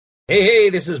Hey,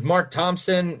 this is Mark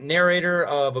Thompson, narrator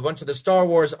of a bunch of the Star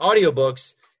Wars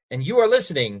audiobooks, and you are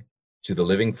listening to The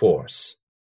Living Force.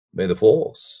 May the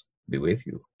Force be with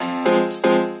you.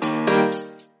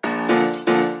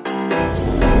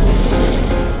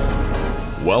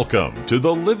 Welcome to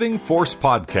the Living Force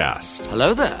Podcast.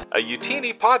 Hello there. A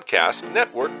Utini Podcast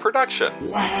Network production.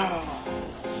 Wow.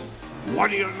 What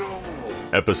do you know?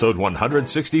 Episode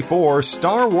 164,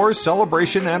 Star Wars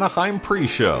Celebration Anaheim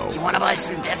pre-show. You want to buy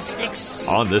some death sticks?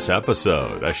 On this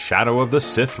episode, a Shadow of the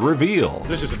Sith reveal.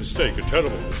 This is a mistake, a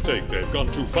terrible mistake. They've gone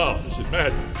too far. This is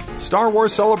madness. Star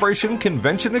Wars Celebration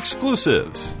convention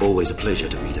exclusives. Always a pleasure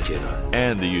to meet a Jedi.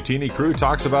 And the Utini crew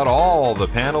talks about all the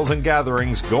panels and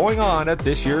gatherings going on at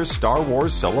this year's Star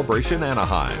Wars Celebration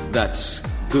Anaheim. That's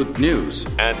good news.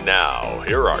 And now,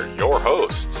 here are your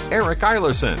hosts, Eric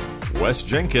Eilerson, Wes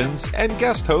Jenkins, and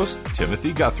guest host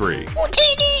Timothy Guthrie.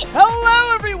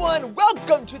 Hello, everyone!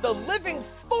 Welcome to the Living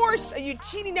Force, a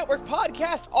Utini Network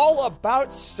podcast all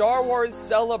about Star Wars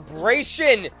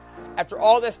Celebration. After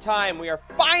all this time, we are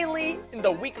finally in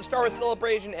the week of Star Wars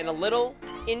Celebration and a little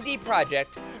indie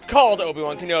project called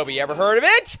Obi-Wan Kenobi. Ever heard of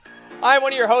it? I'm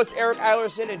one of your hosts, Eric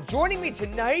Eilerson, and joining me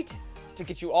tonight to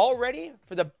get you all ready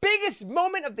for the biggest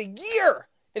moment of the year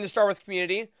in the Star Wars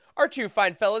community are two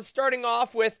fine fellas, starting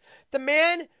off with the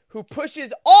man who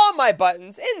pushes all my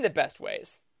buttons in the best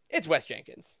ways. It's Wes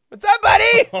Jenkins. What's up,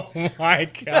 buddy? Oh, my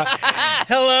God.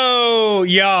 Hello,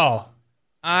 y'all.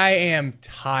 I am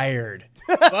tired,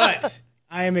 but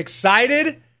I am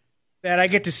excited that I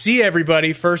get to see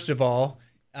everybody, first of all,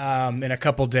 in a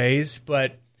couple days.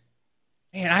 But,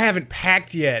 man, I haven't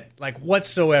packed yet, like,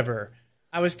 whatsoever.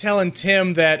 I was telling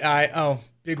Tim that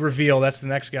big reveal, that's the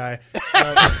next guy.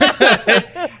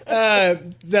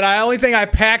 That only thing I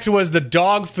packed was the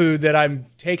dog food that I'm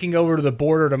taking over to the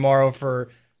border tomorrow for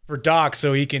Doc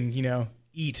so he can,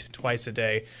 eat twice a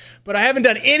day. But I haven't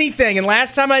done anything. And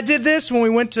last time I did this, when we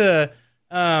went to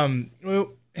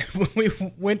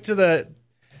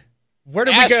where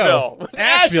did we go?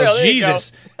 Asheville.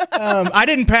 Jesus. I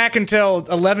didn't pack until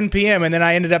 11 p.m. and then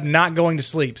I ended up not going to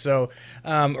sleep. So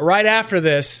right after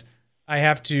this, I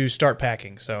have to start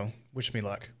packing. So wish me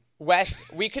luck. Wes,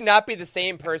 we could not be the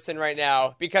same person right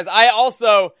now because I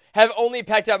also have only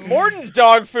packed up Morton's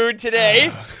dog food today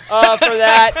for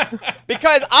that.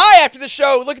 Because after the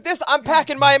show, look at this, I'm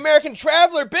packing my American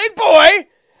Traveler big boy.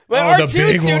 My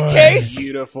R2 suitcase.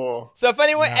 Beautiful. So if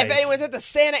anyone's at the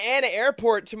Santa Ana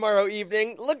airport tomorrow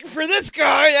evening looking for this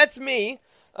guy, that's me.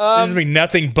 There's going to be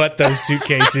nothing but those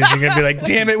suitcases. You're going to be like,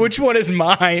 damn it, which one is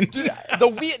mine? Dude,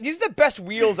 these are the best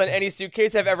wheels on any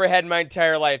suitcase I've ever had in my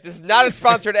entire life. This is not a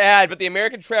sponsored ad, but the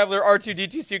American Traveler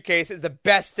R2-D2 suitcase is the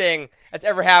best thing that's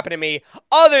ever happened to me,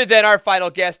 other than our final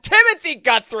guest, Timothy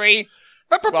Guthrie.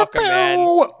 Welcome, man.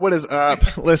 What is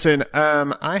up? Listen,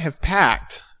 I have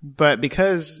packed, but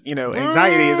because,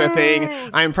 anxiety is a thing,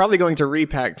 I'm probably going to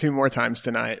repack 2 more times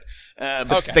tonight.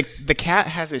 Okay. The cat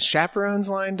has his chaperones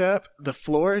lined up. The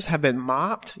floors have been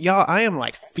mopped. Y'all, I am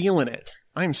feeling it.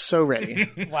 I'm so ready.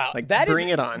 Wow. That bring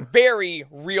it on. Very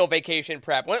real vacation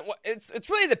prep. It's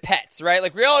really the pets,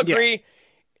 right? We all agree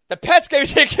the pets got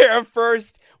to be taken care of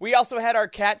first. We also had our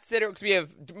cat sitter because we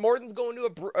have Morton's going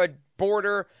to a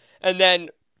border, and then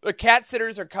the cat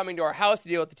sitters are coming to our house to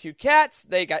deal with the 2 cats.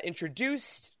 They got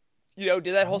introduced, did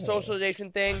that whole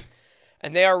socialization thing,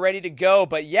 and they are ready to go.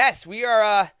 But yes, we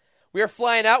are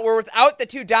flying out. We're without the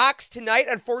 2 docs tonight.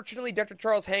 Unfortunately, Dr.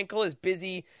 Charles Hankel is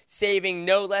busy saving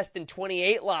no less than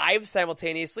 28 lives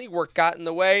simultaneously. Work got in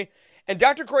the way. And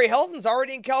Dr. Corey Helton's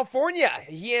already in California.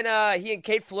 He and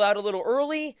Kate flew out a little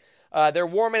early. They're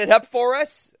warming it up for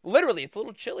us. Literally, it's a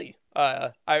little chilly.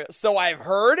 So I've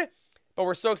heard. But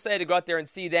we're so excited to go out there and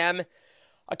see them.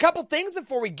 A couple things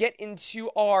before we get into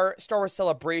our Star Wars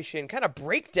Celebration kind of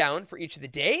breakdown for each of the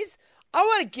days. I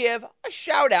want to give a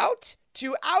shout out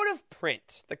to Out of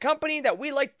Print, the company that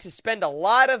we like to spend a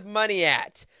lot of money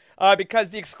at, because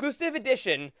the exclusive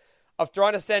edition of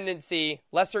Thrawn Ascendancy,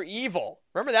 Lesser Evil,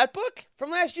 remember that book from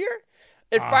last year?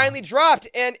 It finally dropped,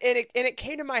 and it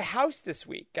came to my house this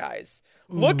week, guys.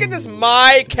 Look at this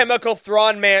My Chemical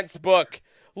Thrawn Mance book.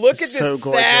 Look at this so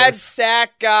sad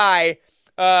sack guy.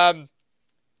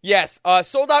 Yes,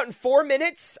 sold out in 4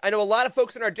 minutes. I know a lot of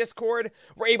folks in our Discord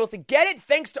were able to get it.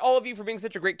 Thanks to all of you for being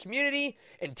such a great community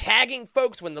and tagging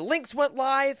folks when the links went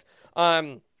live.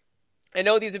 I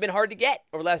know these have been hard to get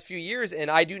over the last few years,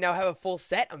 and I do now have a full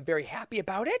set. I'm very happy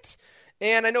about it.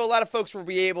 And I know a lot of folks will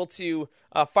be able to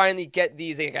finally get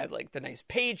these. They got the nice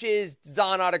pages,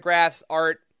 Zahn autographs,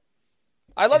 art.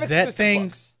 I love exclusive that thing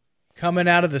books. Coming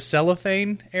out of the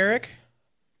cellophane, Eric?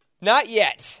 Not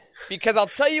yet. Because I'll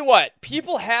tell you what,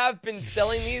 people have been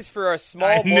selling these for a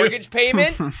small mortgage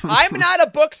payment. I'm not a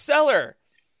bookseller.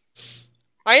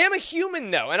 I am a human,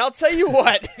 though, and I'll tell you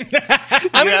what.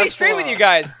 I'm going to be straight with you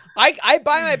guys. I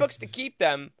buy my books to keep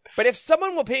them, but if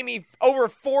someone will pay me over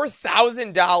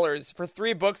 $4,000 for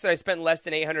 3 books that I spent less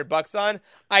than $800 on,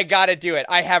 I got to do it.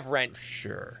 I have rent.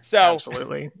 Sure. So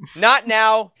Absolutely. Not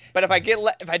now, but if I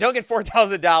don't get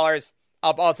 $4,000,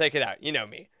 I'll take it out. You know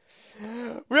me.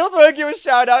 We also want to give a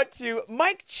shout out to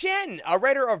Mike Chen, a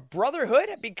writer of Brotherhood,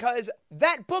 because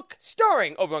that book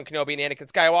starring Obi-Wan Kenobi and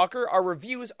Anakin Skywalker, our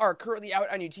reviews are currently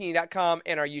out on utini.com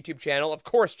and our YouTube channel. Of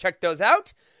course, check those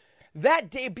out. That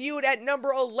debuted at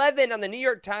number 11 on the New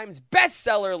York Times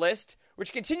bestseller list,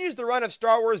 which continues the run of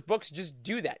Star Wars books just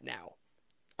do that now.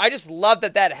 I just love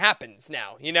that happens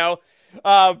now, you know?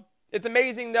 It's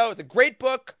amazing, though. It's a great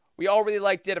book. We all really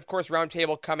liked it. Of course,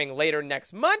 Roundtable coming later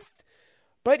next month.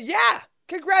 But yeah,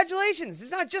 congratulations.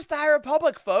 It's not just the High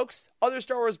Republic, folks. Other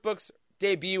Star Wars books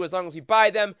debut as long as we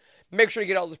buy them. Make sure to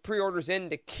get all those pre-orders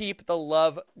in to keep the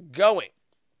love going.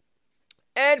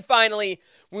 And finally,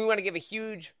 we want to give a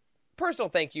huge personal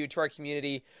thank you to our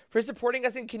community for supporting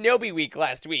us in Kenobi Week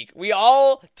last week. We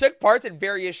all took parts in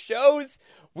various shows.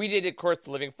 We did, of course, the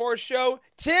Living Force show.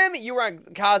 Tim, you were on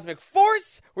Cosmic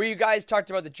Force, where you guys talked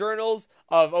about the journals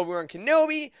of Obi-Wan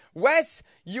Kenobi. Wes,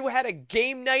 you had a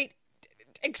game night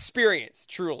experience,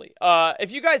 truly.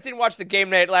 If you guys didn't watch the game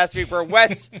night last week where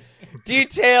Wes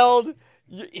detailed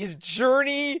his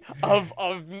journey of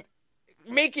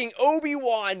making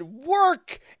Obi-Wan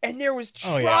work, and there was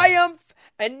triumph,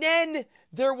 and then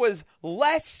there was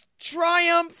less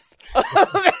triumph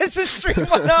as the stream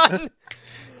went on.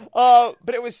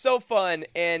 But it was so fun,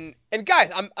 and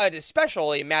guys, I'm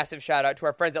especially massive shout out to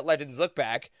our friends at Legends Look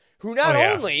Back, who not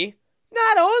only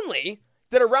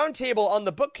did a roundtable on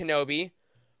the book Kenobi,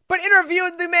 but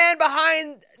interviewed the man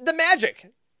behind the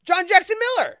magic, John Jackson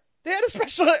Miller. They had a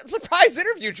special surprise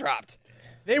interview dropped.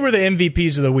 They were the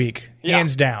MVPs of the week,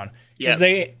 hands down. Because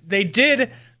they did a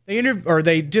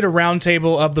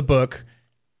roundtable of the book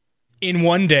in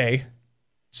one day.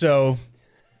 So,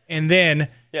 and then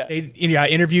they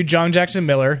interviewed John Jackson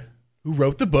Miller, who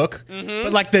wrote the book. Mm-hmm.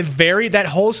 But like that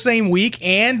whole same week,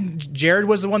 and Jared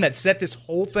was the one that set this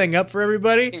whole thing up for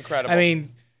everybody. Incredible. I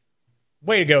mean,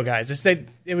 way to go, guys!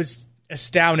 It was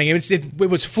astounding. It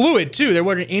was fluid too. There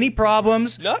weren't any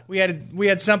problems. No. We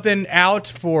had something out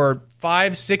for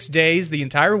 5-6 days the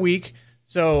entire week.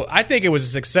 So I think it was a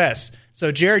success.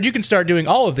 So Jared, you can start doing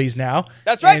all of these now.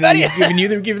 That's right, buddy.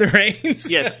 Give the reins.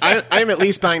 Yes, I'm at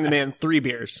least buying the man 3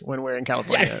 beers when we're in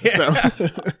California. Yes. So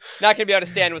not going to be able to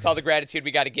stand with all the gratitude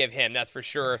we got to give him, that's for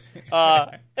sure.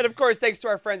 And of course, thanks to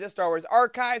our friends at Star Wars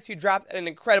Archives, who dropped an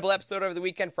incredible episode over the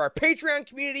weekend for our Patreon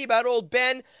community about old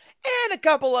Ben. And a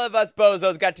couple of us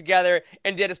bozos got together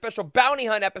and did a special Bounty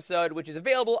Hunt episode, which is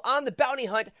available on the Bounty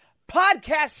Hunt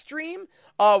podcast stream.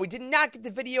 We did not get the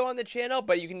video on the channel,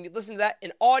 but you can listen to that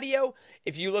in audio.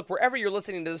 If you look wherever you're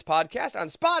listening to this podcast, on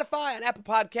Spotify, on Apple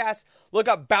Podcasts, look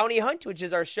up Bounty Hunt, which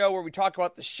is our show where we talk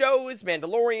about the shows,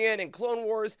 Mandalorian and Clone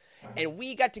Wars. And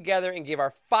we got together and gave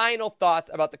our final thoughts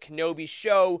about the Kenobi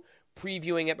show,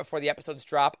 previewing it before the episodes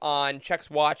drop on Check's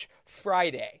Watch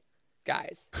Friday.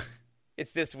 Guys,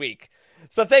 it's this week.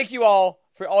 So thank you all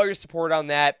for all your support on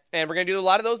that. And we're going to do a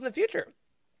lot of those in the future.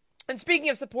 And speaking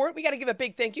of support, we got to give a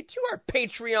big thank you to our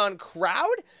Patreon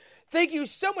crowd. Thank you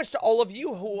so much to all of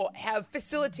you who have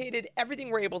facilitated everything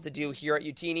we're able to do here at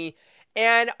Utini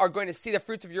and are going to see the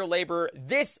fruits of your labor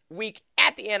this week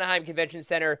at the Anaheim Convention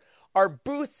Center. Our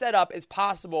booth setup is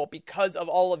possible because of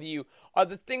all of you.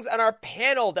 The things on our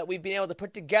panel that we've been able to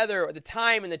put together, the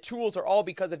time and the tools are all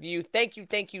because of you. Thank you,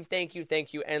 thank you, thank you,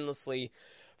 thank you endlessly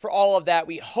for all of that.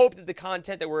 We hope that the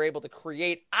content that we're able to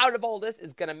create out of all this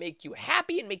is going to make you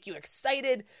happy and make you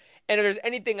excited. And if there's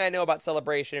anything I know about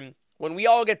Celebration, when we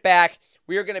all get back,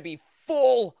 we are going to be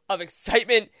full of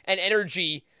excitement and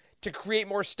energy to create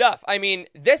more stuff. I mean,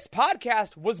 this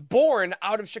podcast was born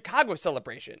out of Chicago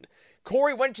Celebration.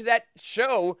 Corey went to that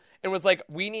show and was like,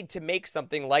 we need to make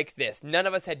something like this. None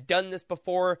of us had done this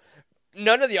before.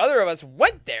 None of the other of us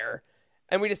went there.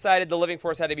 And we decided the Living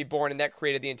Force had to be born, and that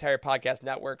created the entire podcast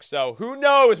network. So who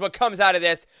knows what comes out of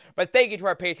this? But thank you to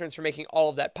our patrons for making all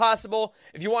of that possible.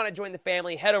 If you want to join the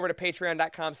family, head over to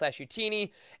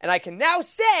patreon.com/Utini. And I can now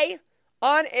say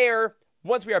on air,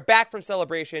 once we are back from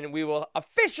Celebration, we will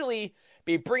officially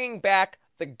be bringing back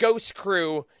the Ghost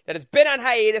Crew that has been on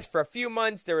hiatus for a few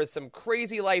months. There was some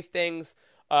crazy life things.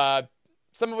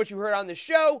 some of which you heard on the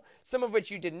show, some of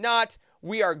which you did not.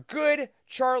 We are good.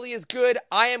 Charlie is good.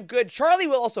 I am good. Charlie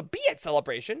will also be at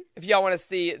Celebration if y'all want to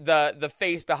see the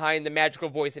face behind the magical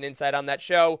voice and insight on that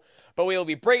show. But we will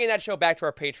be bringing that show back to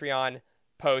our Patreon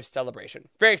post-Celebration.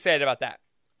 Very excited about that.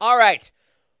 All right.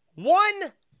 One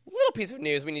little piece of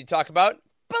news we need to talk about,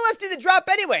 but let's do the drop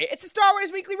anyway. It's the Star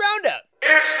Wars Weekly Roundup.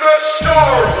 It's the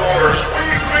Star Wars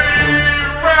Weekly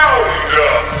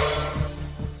Roundup.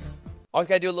 Always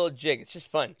gotta do a little jig. It's just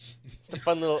fun. It's a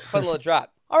fun little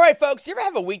drop. All right, folks. You ever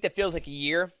have a week that feels like a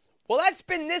year? Well, that's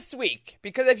been this week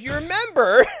because if you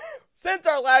remember, since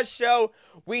our last show,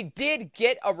 we did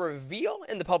get a reveal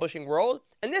in the publishing world,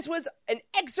 and this was an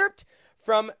excerpt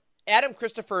from Adam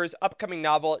Christopher's upcoming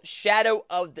novel, Shadow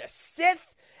of the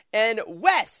Sith. And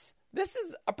Wes, this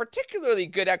is a particularly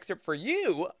good excerpt for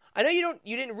you. I know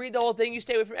you didn't read the whole thing. You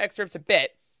stay away from excerpts a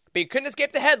bit, but you couldn't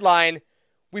escape the headline.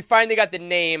 We finally got the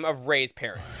name of Rey's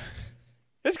parents.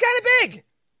 It's kind of big.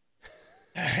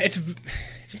 It's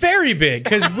very big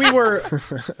because we were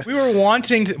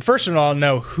wanting to first of all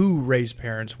know who Rey's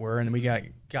parents were, and we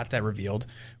got that revealed.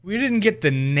 We didn't get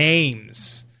the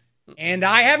names, and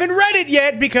I haven't read it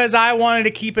yet because I wanted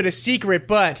to keep it a secret.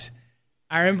 But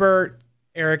I remember,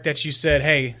 Eric, that you said,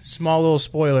 "Hey, small little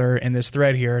spoiler in this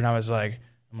thread here," and I was like,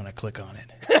 "I'm gonna click on it."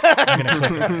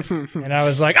 And I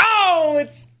was like, "Oh,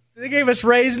 they gave us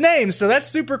Rey's name, so that's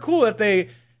super cool that they."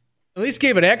 At least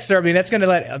gave an excerpt. I mean, that's going to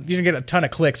you're going to get a ton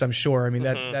of clicks, I'm sure. I mean,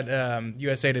 that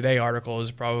USA Today article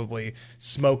is probably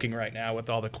smoking right now with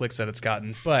all the clicks that it's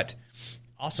gotten. But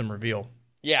awesome reveal.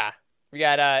 Yeah, we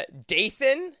got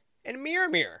Dathan and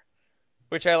Miramir,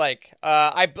 which I like.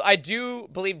 I do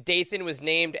believe Dathan was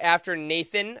named after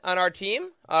Nathan on our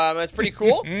team. That's pretty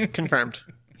cool. Confirmed.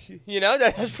 You know,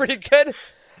 that's pretty good.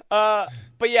 But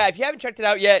yeah, if you haven't checked it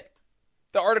out yet,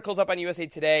 the article's up on USA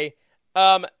Today.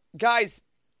 Guys,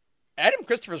 Adam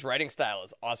Christopher's writing style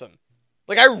is awesome.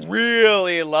 Like, I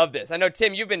really love this. I know,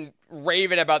 Tim, you've been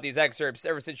raving about these excerpts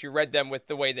ever since you read them with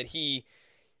the way that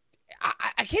I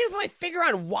can't even put my finger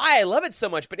on why I love it so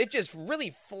much, but it just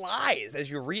really flies as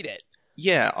you read it.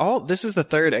 Yeah, this is the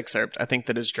third excerpt, I think,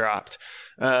 that is dropped.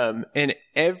 And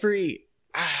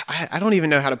I don't even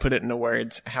know how to put it into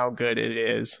words, how good it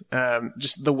is.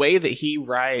 Just the way that he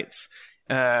writes,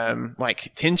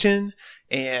 like tension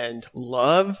and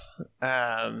love.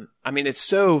 I mean, it's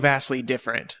so vastly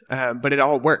different, but it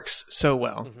all works so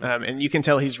well. Mm-hmm. And you can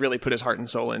tell he's really put his heart and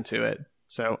soul into it.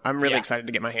 So I'm really excited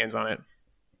to get my hands on it.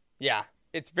 Yeah,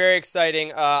 it's very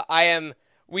exciting.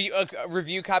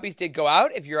 Review copies did go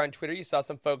out. If you're on Twitter, you saw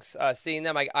some folks seeing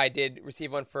them. I did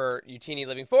receive one for Utini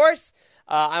Living Force.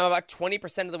 I'm about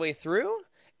 20% of the way through,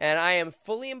 and I am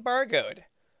fully embargoed.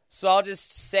 So I'll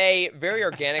just say very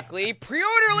organically,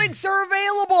 pre-order links are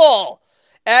available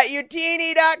at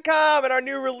utini.com and our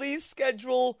new release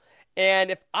schedule.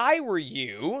 And if I were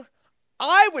you,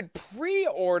 I would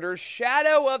pre-order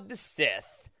Shadow of the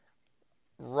Sith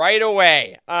right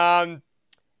away. That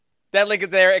link is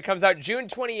there. It comes out June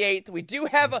 28th. We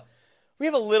have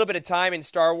a little bit of time in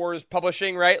Star Wars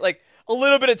publishing, right? Like, a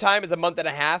little bit of time is a month and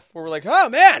a half where we're like, oh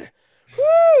man,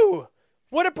 whoo,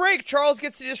 what a break. Charles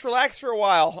gets to just relax for a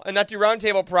while and not do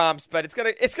roundtable prompts, but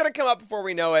it's gonna come up before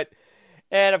we know it.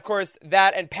 And of course,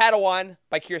 that and Padawan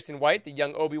by Kirsten White, the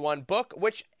young Obi-Wan book,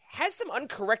 which has some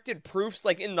uncorrected proofs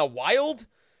like in the wild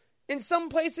in some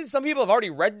places. Some people have already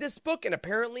read this book, and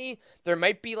apparently there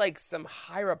might be like some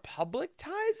High Republic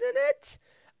ties in it.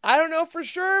 I don't know for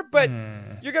sure, but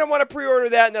you're going to want to pre-order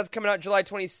that, and that's coming out July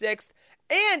 26th.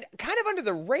 And kind of under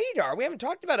the radar, we haven't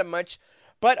talked about it much,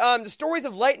 but the Stories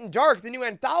of Light and Dark, the new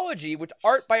anthology, which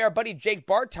art by our buddy Jake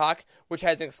Bartok, which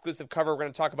has an exclusive cover we're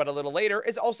going to talk about a little later,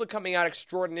 is also coming out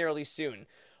extraordinarily soon.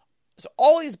 So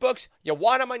all these books, you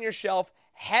want them on your shelf,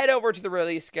 head over to the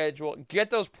release schedule, get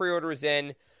those pre-orders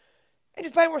in, and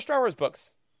just buy more Star Wars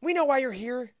books. We know why you're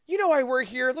here. You know why we're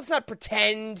here. Let's not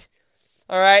pretend.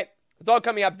 All right? It's all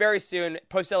coming up very soon.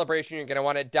 Post-Celebration, you're going to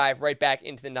want to dive right back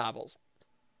into the novels.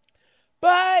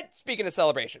 But speaking of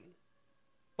Celebration,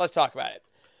 let's talk about it.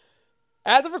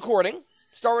 As of recording,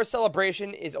 Star Wars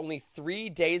Celebration is only 3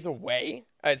 days away.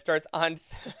 It starts on...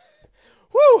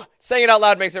 Woo! Saying it out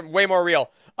loud makes it way more real.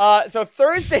 So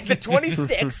Thursday the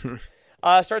 26th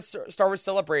starts Star Wars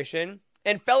Celebration.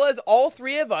 And fellas, all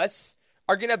three of us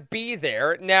are going to be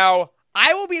there. Now,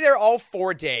 I will be there all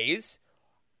 4 days.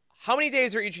 How many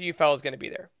days are each of you fellas going to be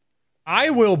there? I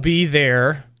will be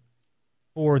there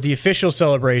for the official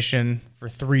celebration for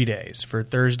 3 days. For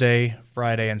Thursday,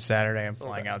 Friday, and Saturday. I'm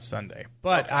flying out Sunday.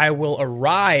 But I will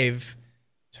arrive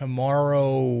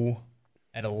tomorrow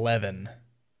at 11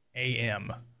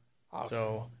 a.m.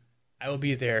 So I will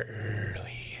be there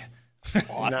early.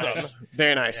 Awesome. Nice.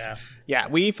 Very nice. Yeah. Yeah,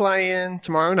 we fly in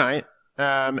tomorrow night.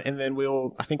 And then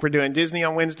I think we're doing Disney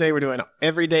on Wednesday. We're doing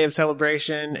every day of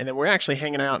celebration. And then we're actually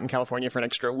hanging out in California for an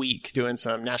extra week doing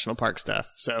some national park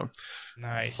stuff. So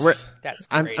Nice. That's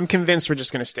I'm great. convinced we're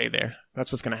just going to stay there.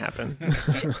 That's what's going to happen.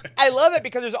 I love it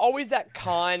because there's always that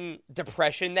con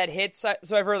depression that hits.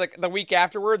 So I've heard like the week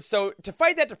afterwards. So to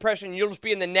fight that depression, you'll just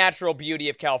be in the natural beauty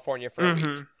of California for a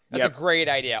week. That's a great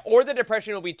idea. Or the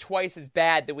depression will be twice as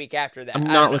bad the week after that. I'm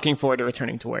not looking forward to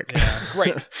returning to work.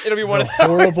 Great. It'll be one of those.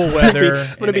 Horrible weather.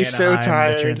 I'm gonna be so Anaheim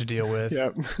tired. that you have to deal with.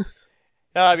 Yep.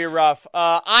 That'll be rough.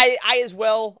 I as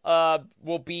well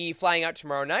will be flying out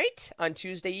tomorrow night on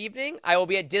Tuesday evening. I will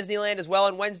be at Disneyland as well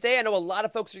on Wednesday. I know a lot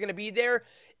of folks are going to be there.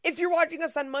 If you're watching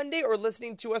us on Monday or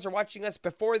listening to us or watching us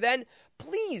before then,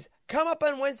 please come up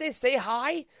on Wednesday, say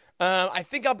hi. I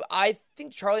think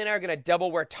Charlie and I are going to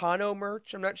double wear Tano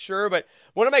merch. I'm not sure, but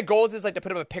one of my goals is like to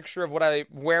put up a picture of what I'm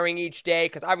wearing each day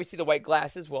because obviously the white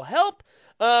glasses will help.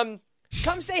 Come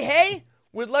say hey.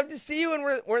 We'd love to see you, and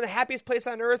we're in the happiest place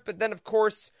on earth. But then, of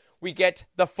course, we get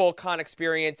the full con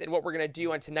experience. And what we're going to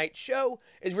do on tonight's show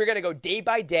is we're going to go day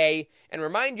by day and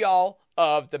remind y'all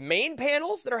of the main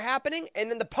panels that are happening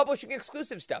and then the publishing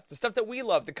exclusive stuff, the stuff that we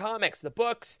love, the comics, the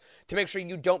books, to make sure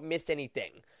you don't miss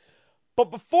anything.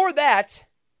 But before that,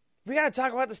 we got to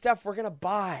talk about the stuff we're going to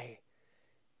buy.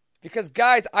 Because,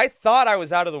 guys, I thought I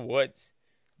was out of the woods.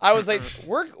 I was like,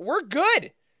 we're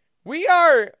good.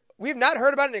 We've not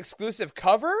heard about an exclusive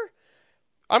cover.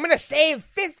 I'm going to save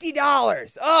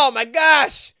 $50. Oh, my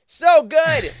gosh. So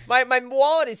good. My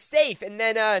wallet is safe. And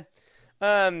then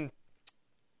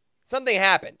something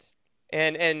happened.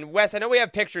 And Wes, I know we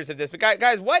have pictures of this, but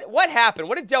guys, what happened?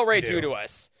 What did Del Rey do to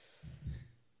us?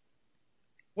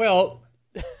 Well,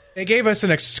 they gave us an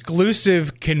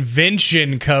exclusive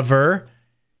convention cover.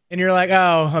 And you're like,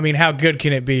 oh, I mean, how good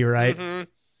can it be, right? Mm-hmm.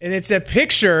 And it's a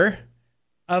picture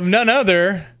of none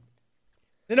other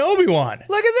than Obi-Wan.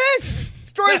 Look at this!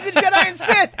 Stories of the Jedi and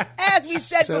Sith, as we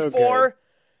said So before,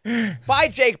 by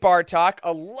Jake Bartok,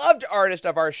 a loved artist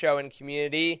of our show and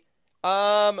community.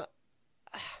 I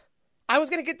was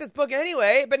gonna get this book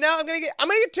anyway, but now I'm gonna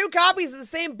get 2 copies of the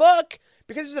same book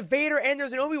because there's a Vader and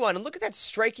there's an Obi-Wan, and look at that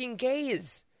striking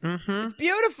gaze. Mm-hmm. It's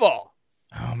beautiful.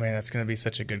 Oh man, that's gonna be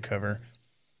such a good cover.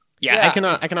 Yeah,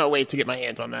 I cannot wait to get my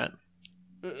hands on that.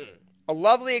 A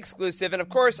lovely exclusive, and of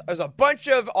course, there's a bunch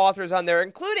of authors on there,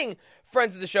 including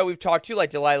friends of the show we've talked to, like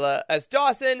Delilah S.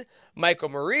 Dawson, Michael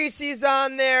Morisi's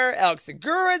on there, Alex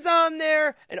Segura's on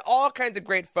there, and all kinds of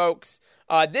great folks.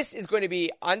 This is going to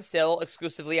be on sale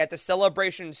exclusively at the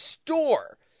Celebration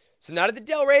store. So not at the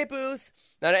Del Rey booth,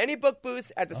 not at any book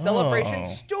booths, at the Celebration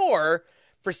store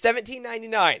for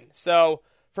 $17.99. So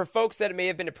for folks that may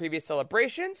have been to previous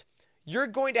celebrations, you're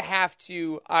going to have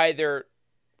to either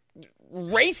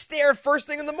race there first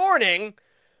thing in the morning,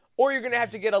 or you're going to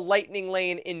have to get a lightning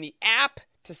lane in the app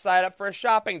to sign up for a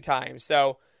shopping time.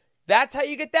 So that's how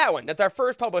you get that one. That's our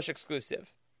first published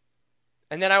exclusive.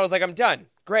 And then I was like, I'm done.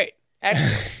 Great.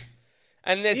 Excellent.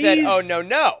 And they said, oh, no.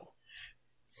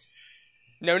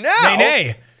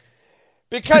 Nay.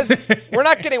 Because we're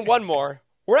not getting one more.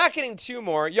 We're not getting 2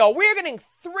 more. Y'all, we're getting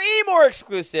 3 more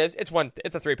exclusives. It's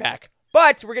a 3-pack.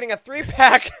 But we're getting a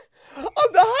 3-pack of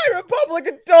the High Republic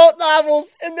adult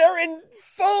novels, and they're in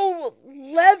faux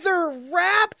leather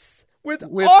wraps with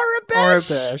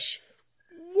Arabesh.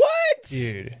 What?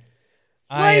 Dude,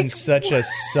 I am such a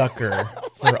sucker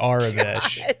for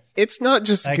Arabesh. It's not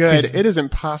just good, it is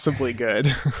impossibly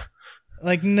good.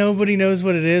 Like, nobody knows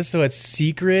what it is, so it's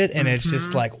secret, and it's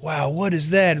just like, wow, what is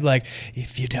that? Like,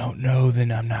 if you don't know,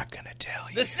 then I'm not going to tell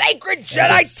you. The sacred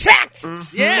Jedi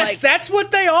texts! Yes, that's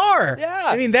what they are! Yeah.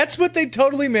 I mean, that's what they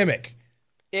totally mimic.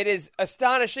 It is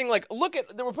astonishing. Like, look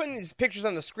at, we're putting these pictures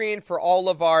on the screen for all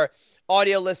of our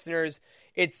audio listeners.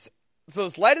 It's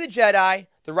Light of the Jedi,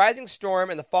 the Rising Storm,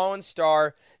 and the Fallen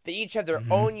Star. They each have their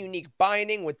own unique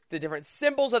binding with the different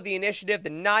symbols of the initiative, the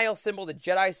Nihil symbol, the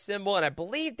Jedi symbol, and I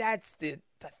believe that's the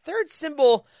third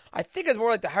symbol. I think is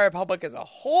more like the High Republic as a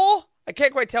whole. I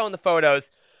can't quite tell in the photos.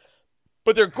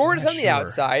 But they're gorgeous on the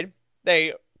outside.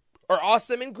 They are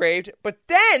awesome engraved. But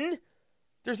then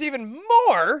there's even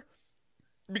more,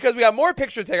 because we got more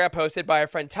pictures that got posted by our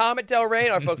friend Tom at Del Rey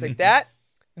and our folks like that.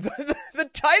 The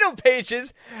title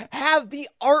pages have the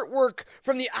artwork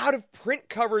from the out-of-print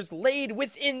covers laid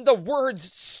within the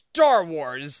words Star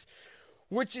Wars,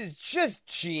 which is just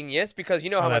genius because you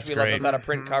know how much we love those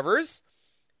out-of-print covers.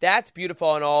 That's beautiful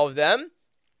on all of them.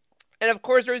 And of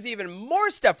course, there's even more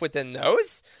stuff within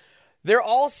those. They're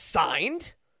all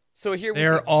signed. So here we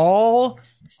They're all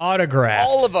autographed.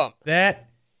 all of them.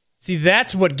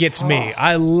 That's what gets me.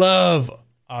 I love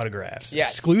autographs.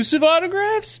 Yes. Exclusive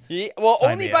autographs? Well,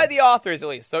 Sign only me by up. the authors, at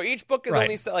least. So each book is Right.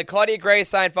 only, like, Claudia Gray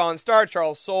signed Fallen Star,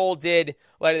 Charles Soule did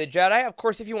Light of the Jedi. Of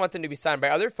course, if you want them to be signed by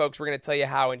other folks, we're going to tell you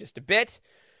how in just a bit.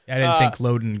 I didn't think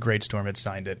Loden Greatstorm had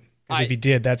signed it. Because I- if he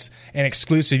did, that's an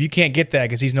exclusive. You can't get that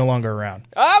because he's no longer around.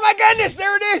 Oh, my goodness,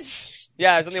 there it is!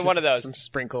 Yeah, there's only one of those. Some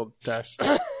sprinkled dust.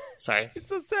 Sorry. It's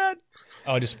so sad.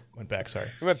 Oh, I just went back. Sorry.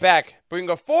 We went back, but we can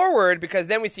go forward because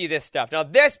then we see this stuff. Now,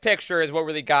 this picture is what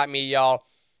really got me, y'all.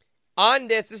 On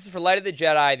this is for Light of the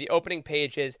Jedi, the opening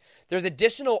pages. There's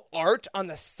additional art on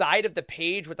the side of the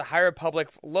page with the High Republic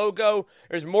logo.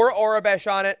 There's more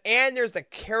Aurebesh on it, and there's the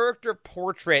character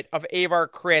portrait of Avar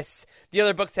Kriss. The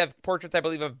other books have portraits, I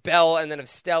believe, of Bell and then of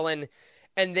Stellan,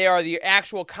 and they are the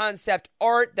actual concept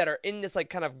art that are in this like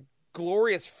kind of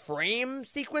glorious frame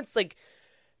sequence. Like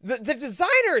the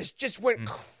designers just went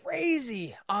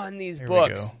crazy on these There we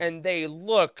books, go. and they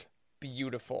look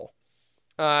beautiful.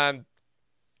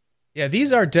 Yeah,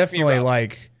 these are definitely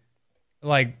rough.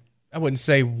 like I wouldn't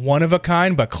say one of a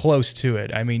kind, but close to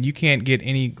it. I mean, you can't get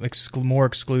any more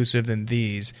exclusive than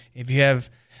these. If you have,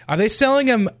 are they selling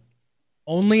them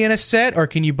only in a set, or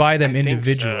can you buy them think so.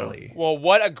 individually? Well,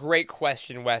 what a great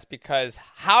question, Wes, because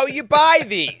how you buy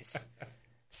these?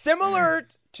 Similar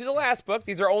to the last book,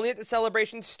 these are only at the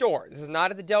Celebration store. This is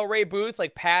not at the Del Rey booth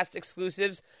like past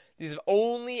exclusives. These are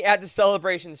only at the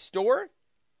Celebration store.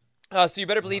 So you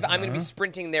better believe I'm going to be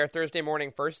sprinting there Thursday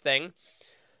morning first thing.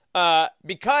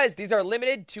 Because these are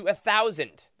limited to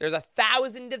 1,000. There's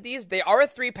 1,000 of these. They are a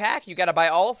 3-pack. You got to buy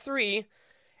all 3.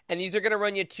 And these are going to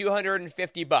run you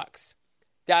 $250.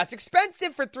 That's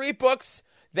expensive for 3 books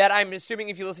that I'm assuming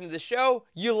if you listen to the show,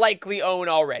 you likely own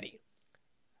already.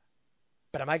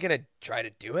 But am I going to try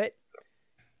to do it?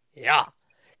 Yeah.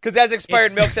 Because as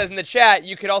Expired Milk says in the chat,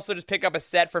 you could also just pick up a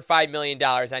set for $5 million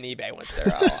on eBay once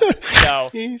they're all up. So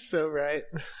He's so right.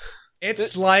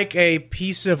 It's like a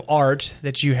piece of art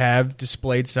that you have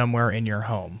displayed somewhere in your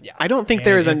home. Yeah. I don't think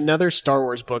there is another Star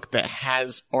Wars book that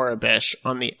has Aurebesh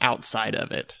on the outside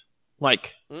of it.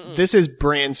 Like, this is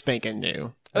brand spanking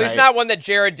new. At least right? not one that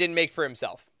Jared didn't make for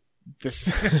himself.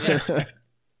 This.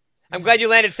 I'm glad you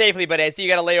landed safely, but I see you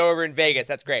got a layover in Vegas.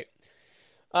 That's great.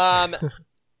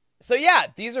 So yeah,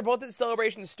 these are both at the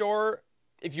Celebration store.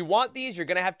 If you want these, you're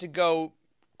going to have to go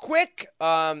quick.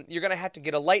 You're going to have to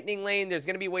get a lightning lane. There's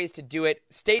going to be ways to do it.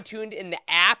 Stay tuned in the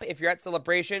app if you're at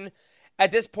Celebration.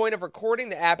 At this point of recording,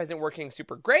 the app isn't working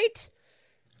super great.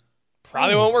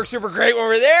 Probably won't work super great when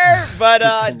we're there,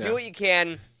 but do what you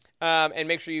can and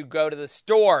make sure you go to the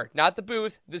store, not the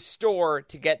booth, the store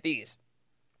to get these.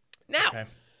 Now,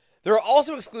 there are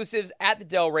also exclusives at the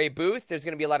Del Rey booth. There's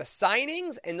going to be a lot of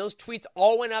signings, and those tweets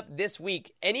all went up this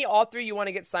week. Any author you want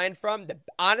to get signed from,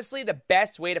 honestly, the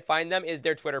best way to find them is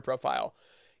their Twitter profile.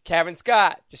 Kevin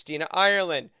Scott, Justina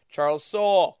Ireland, Charles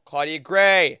Soule, Claudia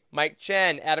Gray, Mike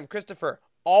Chen, Adam Christopher.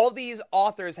 All these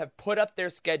authors have put up their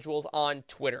schedules on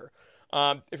Twitter.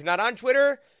 If you're not on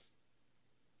Twitter,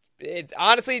 it's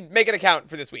honestly make an account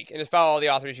for this week and just follow all the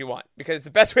authors you want because it's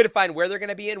the best way to find where they're going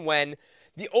to be and when.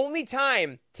 The only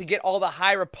time to get all the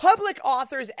High Republic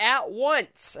authors at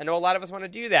once, I know a lot of us want to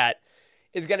do that,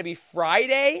 is going to be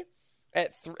Friday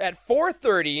at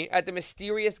 4:30 at the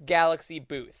Mysterious Galaxy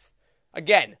booth.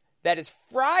 Again, that is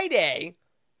Friday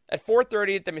at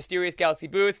 4:30 at the Mysterious Galaxy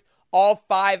booth. All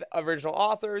 5 original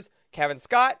authors, Kevin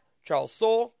Scott, Charles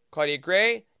Soule, Claudia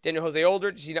Gray, Daniel Jose Older,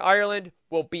 Justina Ireland,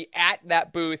 will be at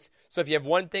that booth. So if you have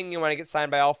one thing you want to get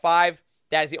signed by all 5,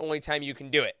 that is the only time you can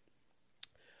do it.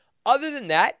 Other than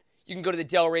that, you can go to the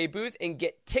Del Rey booth and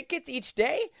get tickets each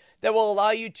day that will allow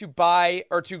you to buy,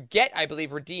 or to get, I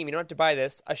believe, redeem, you don't have to buy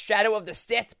this, a Shadow of the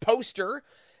Sith poster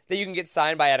that you can get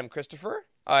signed by Adam Christopher,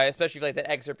 especially if you like that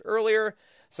excerpt earlier.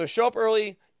 So show up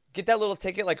early, get that little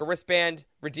ticket like a wristband,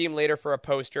 redeem later for a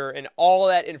poster, and all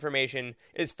that information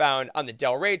is found on the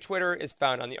Del Rey Twitter, is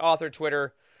found on the author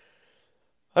Twitter.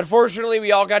 Unfortunately,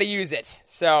 we all got to use it,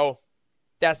 so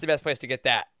that's the best place to get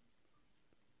that.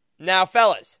 Now,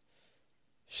 fellas,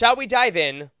 shall we dive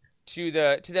in to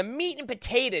the meat and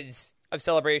potatoes of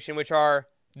Celebration, which are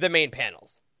the main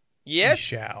panels? Yes?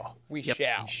 We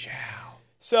shall.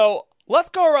 So let's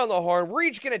go around the horn. We're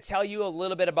each going to tell you a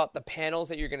little bit about the panels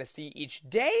that you're going to see each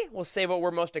day. We'll say what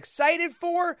we're most excited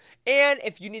for, and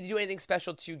if you need to do anything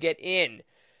special to get in.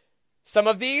 Some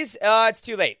of these, it's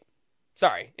too late.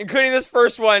 Sorry, including this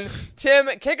first one. Tim,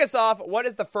 kick us off. What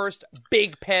is the first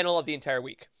big panel of the entire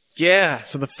week? Yeah,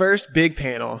 so the first big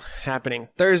panel happening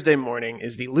Thursday morning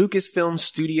is the Lucasfilm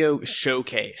Studio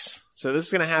Showcase. So this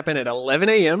is going to happen at 11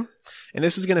 a.m., and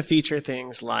this is going to feature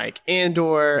things like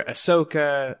Andor,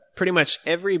 Ahsoka, pretty much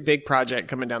every big project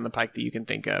coming down the pike that you can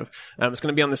think of. It's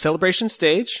going to be on the Celebration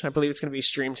stage. I believe it's going to be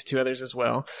streamed to others as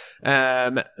well.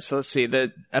 So let's see.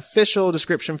 The official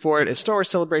description for it is Star Wars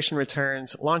Celebration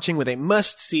returns, launching with a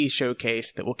must-see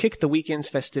showcase that will kick the weekend's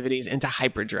festivities into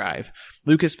hyperdrive.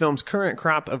 Lucasfilm's current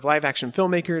crop of live-action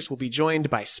filmmakers will be joined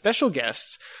by special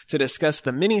guests to discuss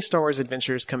the many Star Wars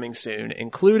adventures coming soon,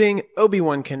 including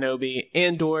Obi-Wan Kenobi,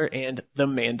 Andor, and The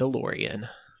Mandalorian.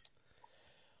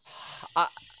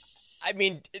 I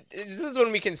mean, this is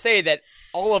when we can say that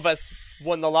all of us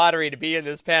won the lottery to be in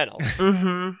this panel.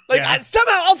 Mm-hmm.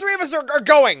 Somehow all three of us are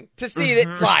going to see it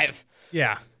live.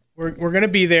 Yeah, we're going to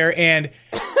be there. And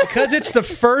because it's the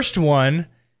first one,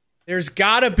 there's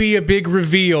got to be a big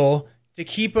reveal to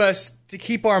keep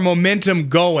our momentum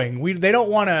going. They don't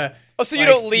want to. Oh, so you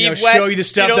don't leave, Wes? Show you the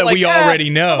stuff that we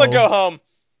already know. I'm going to go home.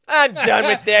 I'm done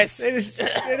with this.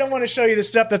 They don't want to show you the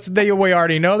stuff that we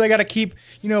already know. They got to keep,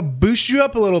 boost you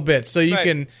up a little bit so you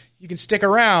can stick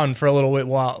around for a little bit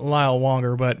while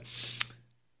longer. But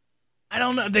I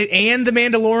don't know. And The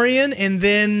Mandalorian, and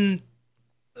then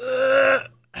did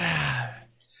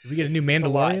we get a new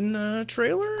Mandalorian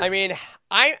trailer? I mean,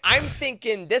 I'm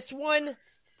thinking this one.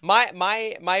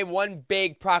 My one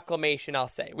big proclamation, I'll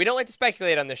say. We don't like to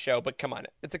speculate on this show, but come on.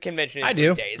 It's a convention in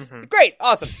 3 days. Mm-hmm. Great.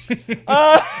 Awesome.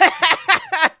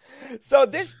 So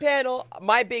this panel,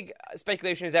 my big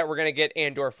speculation is that we're going to get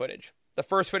Andor footage. The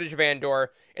first footage of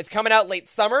Andor. It's coming out late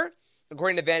summer,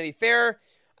 according to Vanity Fair.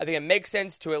 I think it makes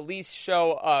sense to at least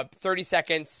show 30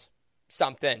 seconds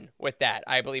something with that.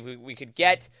 I believe we could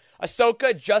get.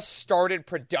 Ahsoka just started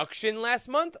production last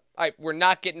month. We're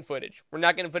not getting footage. We're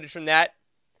not getting footage from that.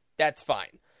 That's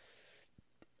fine.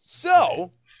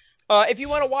 So, if you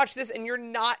want to watch this and you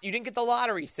didn't get the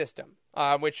lottery system,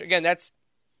 which again, it's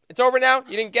over now.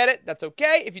 You didn't get it. That's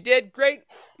okay. If you did, great.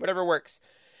 Whatever works.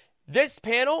 This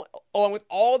panel, along with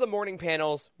all the morning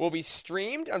panels, will be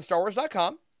streamed on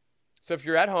StarWars.com. So if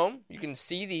you're at home, you can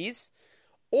see these.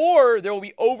 Or there will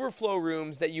be overflow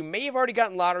rooms that you may have already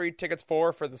gotten lottery tickets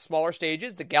for the smaller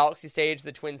stages, the Galaxy stage,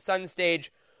 the Twin Sun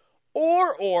stage,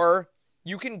 or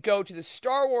you can go to the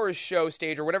Star Wars show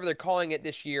stage or whatever they're calling it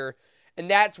this year, and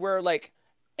that's where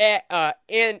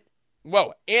Anthony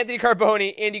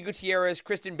Carboni, Andy Gutierrez,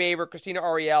 Kristen Baver, Christina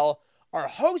Ariel are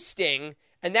hosting,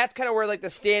 and that's kind of where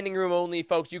the standing room only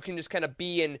folks, you can just kind of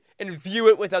be and view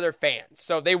it with other fans.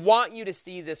 So they want you to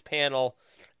see this panel,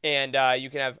 and you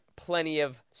can have plenty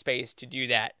of space to do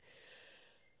that.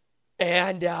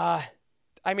 And I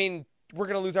mean, we're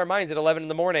going to lose our minds at 11 in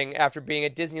the morning after being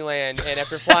at Disneyland and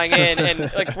after flying in. And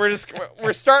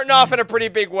we're starting off in a pretty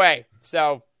big way.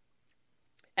 So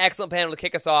excellent panel to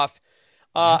kick us off.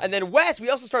 And then Wes, we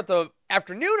also start the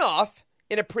afternoon off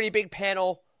in a pretty big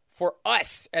panel for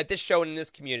us at this show and in this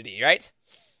community, right?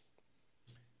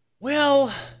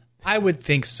 Well, I would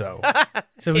think so.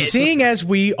 So seeing as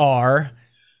we are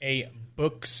a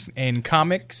books and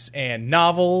comics and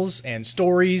novels and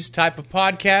stories type of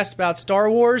podcast about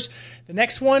Star Wars, the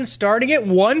next one, starting at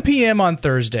 1 p.m. on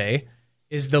Thursday,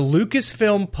 is the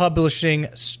Lucasfilm Publishing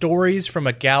Stories from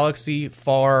a Galaxy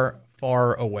Far,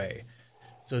 Far Away.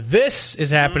 So this is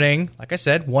happening, like I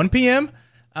said, 1 p.m.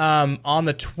 On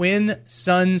the Twin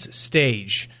Suns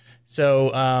stage. So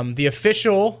the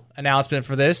official announcement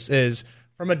for this is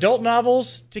from adult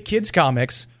novels to kids'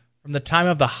 comics, from the time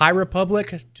of the High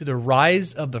Republic to the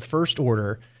rise of the First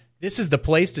Order, this is the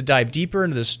place to dive deeper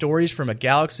into the stories from a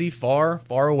galaxy far,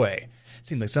 far away.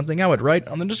 Seems like something I would write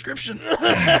on the description.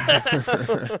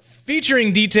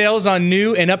 Featuring details on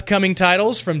new and upcoming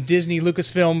titles from Disney,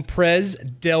 Lucasfilm, Prez,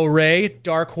 Del Rey,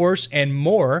 Dark Horse, and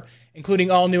more,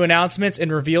 including all new announcements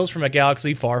and reveals from a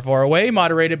galaxy far, far away,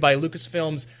 moderated by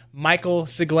Lucasfilm's Michael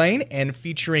Siglain and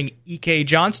featuring E.K.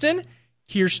 Johnston,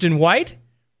 Kirsten White,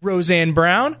 Roseanne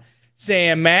Brown,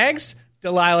 Sam Maggs,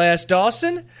 Delilah S.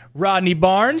 Dawson, Rodney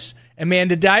Barnes,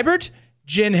 Amanda Dybert,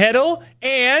 Jen Heddle,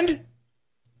 and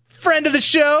friend of the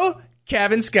show,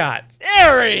 Kevin Scott.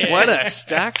 There he is. What a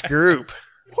stacked group.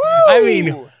 I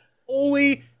mean,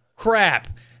 holy crap.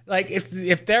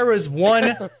 If there was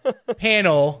one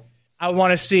panel I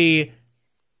want to see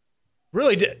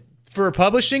really for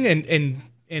publishing and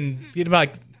get about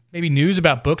maybe news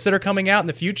about books that are coming out in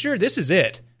the future, this is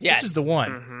it. Yes. This is the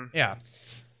one. Mm-hmm. Yeah.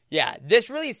 Yeah, this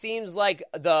really seems like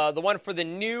the one for the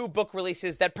new book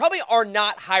releases that probably are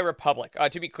not High Republic,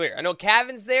 to be clear. I know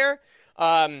Cavan's there.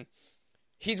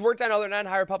 He's worked on other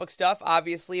non-High Republic stuff,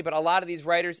 obviously, but a lot of these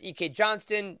writers, E.K.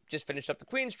 Johnston just finished up the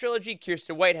Queen's trilogy.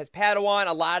 Kirsten White has Padawan.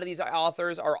 A lot of these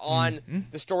authors are on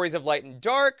the stories of Light and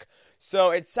Dark. So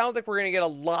it sounds like we're going to get a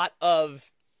lot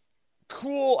of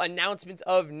cool announcements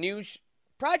of new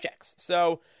projects.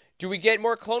 So do we get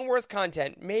more Clone Wars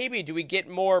content? Maybe. Do we get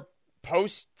more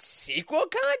post-sequel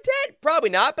content?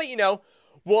 Probably not, but,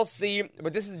 we'll see.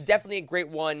 But this is definitely a great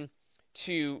one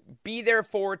to be there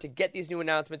for, to get these new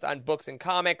announcements on books and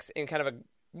comics in kind of a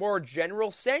more general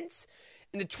sense.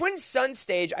 In the Twin Sun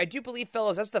stage, I do believe,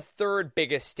 fellas, that's the third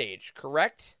biggest stage,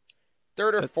 correct?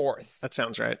 Third or fourth? That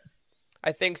sounds right.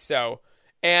 I think so.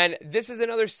 And this is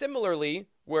another similarly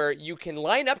where you can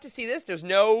line up to see this. There's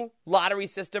no lottery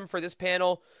system for this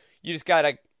panel. You just got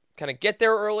to kind of get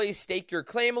there early, stake your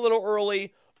claim a little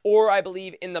early, or I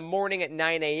believe in the morning at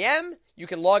 9 a.m., you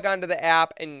can log onto the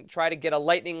app and try to get a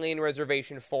Lightning Lane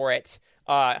reservation for it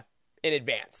in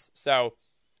advance. So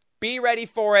be ready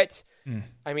for it.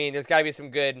 I mean, there's got to be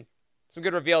some good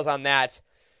reveals on that.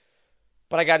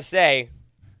 But I got to say...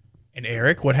 And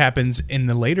Eric, what happens in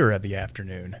the later of the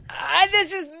afternoon?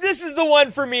 This is the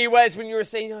one for me, Wes, when you were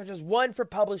saying, just one for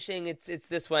publishing. It's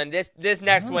this one. This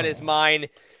next one is mine.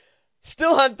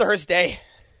 Still on Thursday.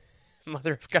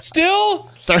 Mother of God. Still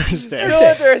Thursday. Still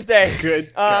on Thursday.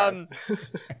 Good. The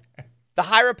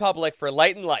High Republic for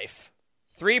Light and Life.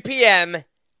 3 p.m.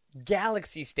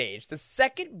 Galaxy stage. The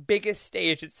second biggest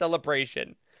stage at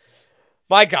Celebration.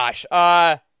 My gosh.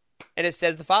 And it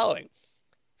says the following.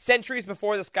 Centuries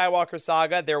before the Skywalker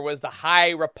saga, there was the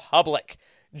High Republic.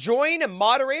 Join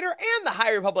moderator and the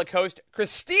High Republic host,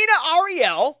 Christina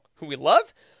Ariel, who we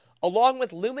love, along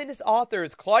with luminous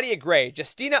authors Claudia Gray,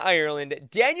 Justina Ireland,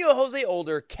 Daniel Jose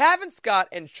Older, Cavan Scott,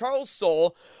 and Charles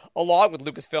Soule, along with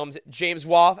Lucasfilm's James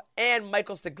Woff and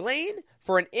Michael Steglain,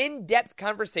 for an in-depth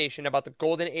conversation about the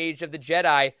golden age of the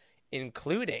Jedi,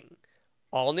 including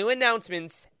all new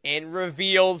announcements and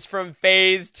reveals from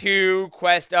Phase 2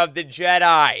 Quest of the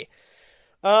Jedi.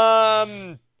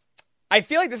 I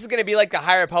feel like this is going to be like the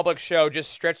High Republic show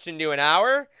just stretched into an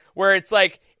hour, where it's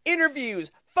like interviews,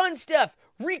 fun stuff,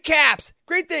 recaps,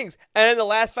 great things. And then the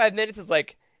last 5 minutes is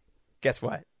like, guess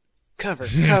what? Cover.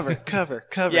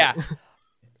 Yeah.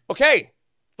 Okay,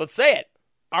 let's say it.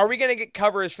 Are we going to get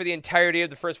covers for the entirety of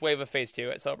the first wave of Phase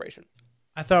 2 at Celebration?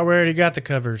 I thought we already got the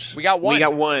covers. We got one. We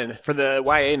got one for the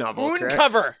YA novel, Moon correct?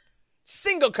 cover.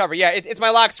 Single cover. Yeah, it's my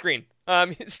lock screen.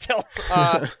 Still.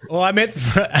 Well, I meant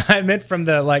from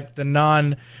the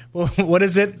non. What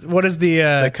is it? What is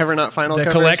the cover not final the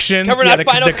covers? collection? Cover not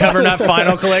final the cover not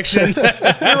final collection.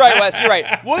 You're right, Wes. You're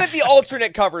right. We'll get the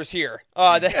alternate covers here.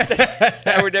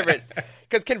 That were different.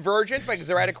 Because Convergence by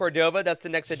Zoraida Cordova, that's the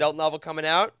next adult novel coming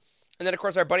out. And then, of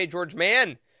course, our buddy George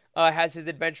Mann has his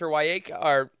adventure YA,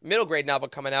 our middle grade novel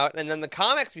coming out. And then the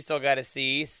comics we still got to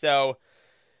see. So,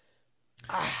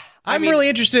 I'm really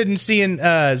interested in seeing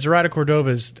Zoraida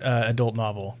Cordova's adult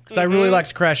novel. Because I really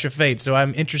liked Crash of Fate. So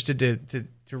I'm interested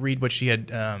to read what she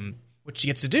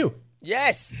gets to do.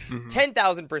 Yes,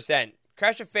 10,000%.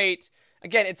 Crash of Fate.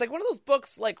 Again, it's like one of those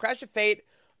books like Crash of Fate,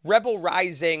 Rebel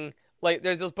Rising. Like,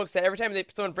 there's those books that every time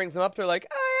someone brings them up, they're like,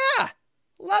 oh, yeah,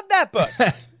 love that book.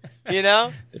 You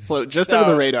know? They float just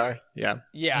under the radar. Yeah.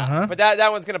 Yeah, but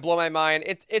that one's going to blow my mind.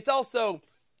 It's also,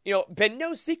 been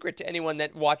no secret to anyone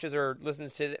that watches or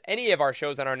listens to any of our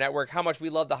shows on our network how much we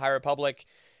love the High Republic.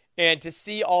 And to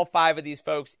see all 5 of these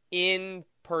folks in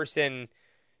person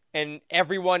and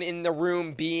everyone in the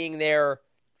room being there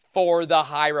for the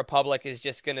High Republic is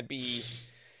just going to be...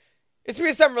 It's going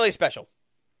to be something really special.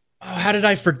 Oh, how did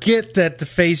I forget that the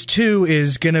Phase 2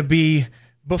 is going to be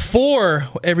before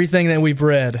everything that we've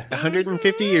read?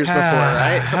 150 years before,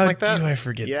 right? Something like that? How do I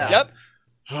forget that? Yep.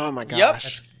 Oh, my gosh.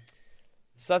 Yep.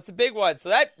 So that's a big one. So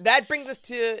that brings us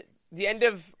to the end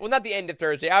of... Well, not the end of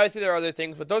Thursday. Obviously, there are other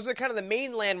things, but those are kind of the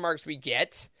main landmarks we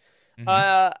get.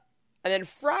 And then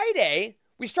Friday,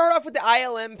 we start off with the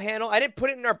ILM panel. I didn't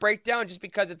put it in our breakdown just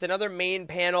because it's another main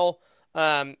panel.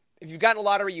 If you've gotten a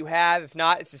lottery, you have. If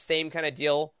not, it's the same kind of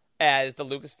deal as the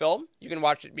Lucasfilm. You can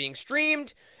watch it being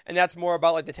streamed, and that's more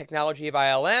about like the technology of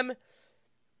ILM.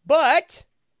 But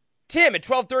Tim, at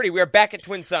 12:30, we are back at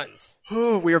Twin Suns.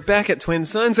 Oh, we are back at Twin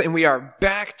Suns, and we are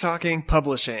back talking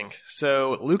publishing.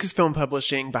 So, Lucasfilm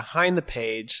Publishing, Behind the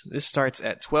Page. This starts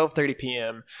at 12:30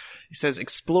 p.m. It says,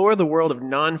 explore the world of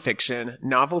nonfiction,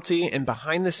 novelty, and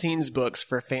behind-the-scenes books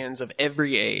for fans of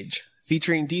every age.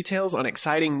 Featuring details on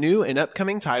exciting new and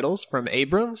upcoming titles from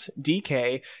Abrams,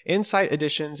 DK, Insight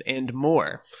Editions, and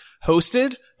more.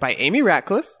 Hosted by Amy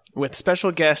Ratcliffe, with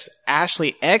special guest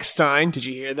Ashley Eckstein. Did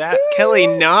you hear that? Woo! Kelly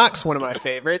Knox, one of my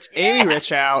favorites. Amy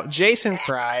Richow, Jason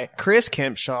Fry, Chris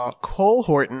Kempshaw, Cole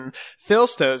Horton, Phil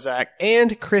Stozak,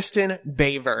 and Kristen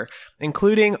Baver,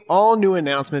 including all new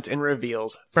announcements and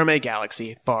reveals from a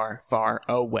galaxy far, far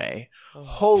away.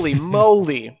 Holy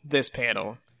moly, this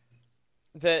panel.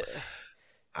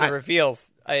 the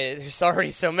reveals. There's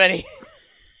already so many.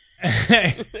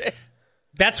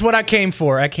 That's what I came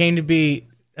for. I came to be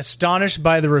astonished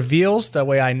by the reveals. That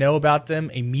way I know about them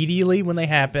immediately when they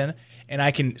happen, and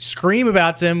I can scream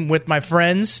about them with my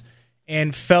friends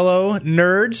and fellow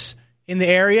nerds in the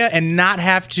area and not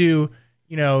have to,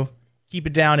 keep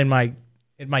it down in my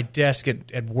desk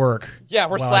at work. Yeah,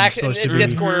 we're slacking in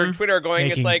Discord or Twitter going,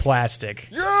 making it's like plastic.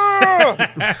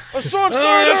 Yeah! I'm so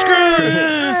excited!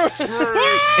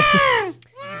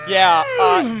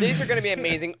 Yeah, these are going to be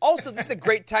amazing. Also, this is a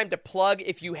great time to plug.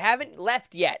 If you haven't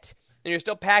left yet and you're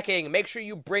still packing, make sure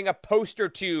you bring a poster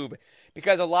tube,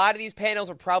 because a lot of these panels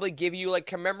will probably give you like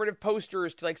commemorative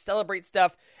posters to like celebrate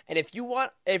stuff. And if you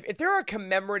want, if there are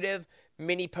commemorative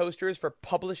mini posters for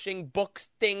publishing books,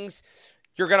 things,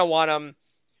 you're going to want them.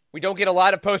 We don't get a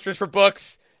lot of posters for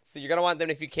books, so you're going to want them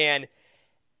if you can.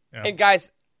 Yeah. And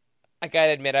guys, I got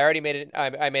to admit,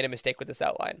 I made a mistake with this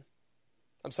outline.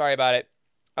 I'm sorry about it.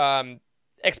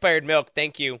 Expired milk,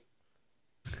 thank you.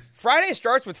 Friday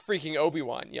starts with freaking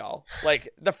Obi-Wan, y'all. Like,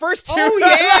 the first two. Oh,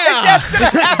 yeah!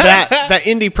 Just that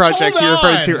indie project you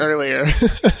referred to earlier.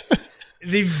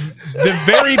 The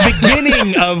very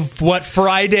beginning of what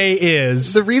Friday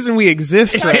is. The reason we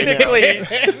exist right now.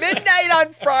 Midnight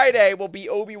on Friday will be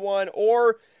Obi-Wan,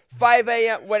 or 5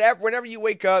 a.m., whenever you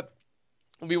wake up,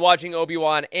 we'll be watching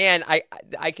Obi-Wan. And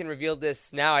I can reveal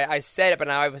this now. I said it, but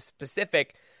now I was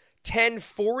specific.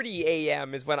 10:40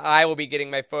 a.m. is when I will be getting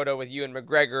my photo with Ewan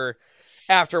McGregor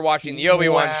after watching the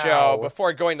Obi-Wan show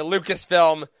before going to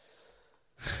Lucasfilm.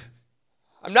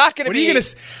 I'm not going to be in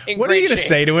great shape. What are you going to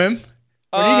say to him?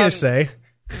 What are you going to say?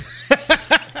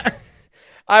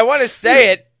 I want to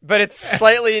say it, but it's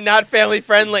slightly not family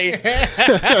friendly. I'm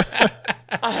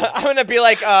going to be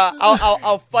like,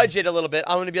 I'll fudge it a little bit.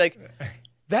 I'm going to be like,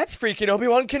 that's freaking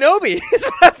Obi-Wan Kenobi.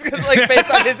 That's like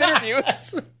based on his interview.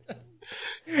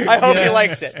 I hope he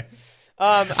likes it.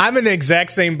 I'm in the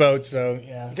exact same boat, so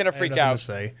yeah. I'm going to freak out.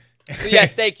 So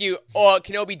yes, thank you.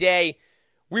 Kenobi Day.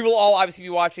 We will all obviously be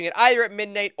watching it either at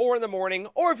midnight or in the morning,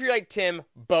 or if you're like Tim,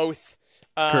 both.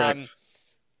 Correct.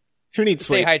 Who needs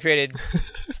stay sleep? Hydrated.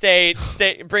 Stay.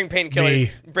 Bring painkillers.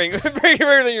 Bring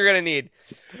everything you're gonna need.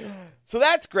 So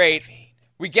that's great.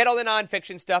 We get all the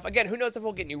nonfiction stuff. Again, who knows if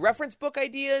we'll get new reference book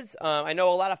ideas? I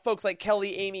know a lot of folks like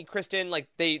Kelly, Amy, Kristen, like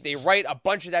they write a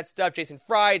bunch of that stuff. Jason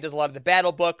Fry does a lot of the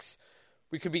battle books.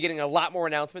 We could be getting a lot more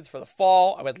announcements for the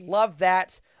fall. I would love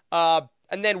that.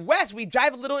 And then Wes, we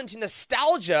dive a little into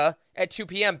nostalgia at 2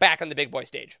 p.m. back on the big boy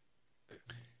stage.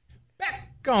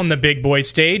 Back on the big boy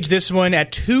stage, this one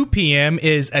at 2 p.m.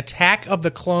 is Attack of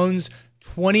the Clones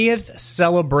 20th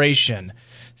celebration.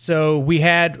 So we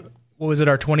had, what was it,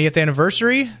 our 20th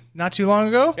anniversary not too long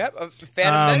ago? Yep,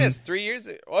 Phantom Menace 3 years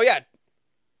ago. Oh, yeah.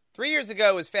 3 years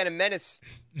ago was Phantom Menace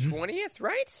 20th,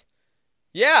 right?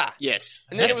 Yeah. Yes.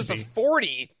 And then it was the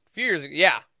 40 a few years ago.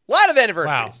 Yeah. A lot of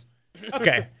anniversaries. Wow.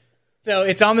 Okay. So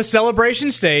it's on the celebration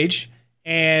stage,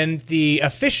 and the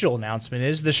official announcement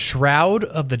is the Shroud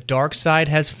of the Dark Side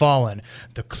has fallen.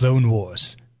 The Clone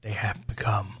Wars, they have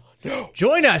become.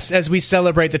 Join us as we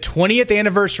celebrate the 20th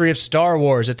anniversary of Star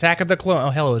Wars, Attack of the Clones.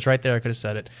 Oh, hell, it was right there. I could have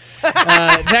said it.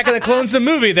 Attack of the Clones, the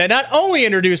movie that not only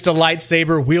introduced a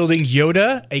lightsaber-wielding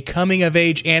Yoda, a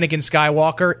coming-of-age Anakin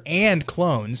Skywalker, and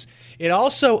clones, it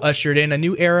also ushered in a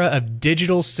new era of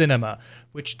digital cinema,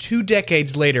 which 2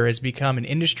 decades later has become an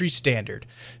industry standard.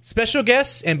 Special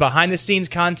guests and behind-the-scenes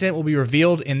content will be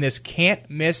revealed in this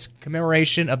can't-miss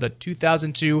commemoration of the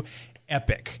 2002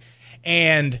 epic.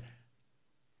 And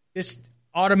this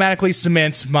automatically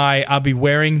cements I'll be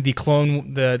wearing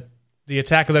the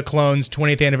Attack of the Clones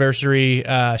 20th anniversary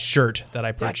shirt that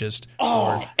I purchased.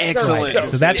 Excellent.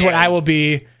 So that's what I will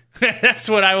be. That's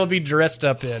what I will be dressed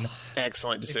up in.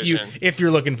 Excellent decision. If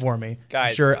you're looking for me,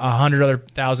 guys. I'm sure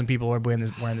 100,000 people are wearing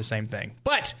the same thing.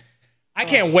 But I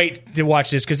can't wait to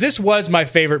watch this because this was my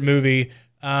favorite movie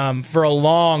for a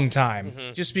long time.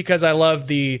 Mm-hmm. Just because I love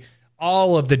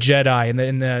all of the Jedi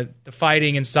and the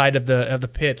fighting inside of the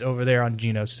pit over there on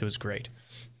Geonos. It was great.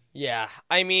 Yeah,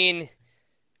 I mean,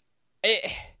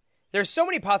 there's so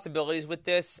many possibilities with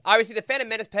this. Obviously, the Phantom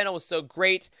Menace panel was so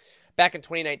great back in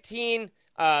 2019.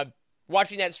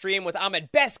 Watching that stream with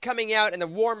Ahmed Best coming out and the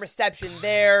warm reception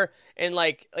there, and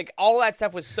like all that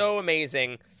stuff was so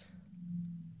amazing.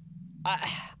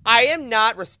 I am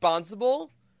not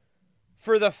responsible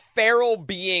for the feral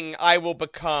being I will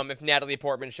become if Natalie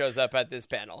Portman shows up at this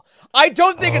panel. I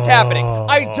don't think it's happening.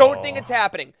 I don't think it's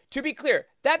happening. To be clear,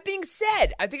 that being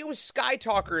said, I think it was Sky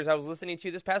Talkers I was listening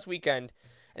to this past weekend,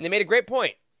 and they made a great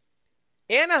point.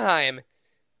 Anaheim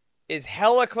is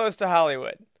hella close to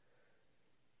Hollywood.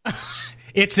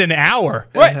 it's an hour.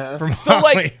 Right. From So,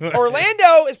 like, Hollywood.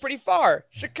 Orlando is pretty far.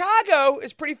 Chicago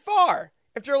is pretty far.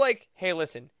 If they're like, hey,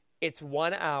 listen, it's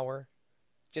 1 hour.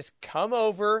 Just come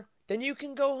over. Then you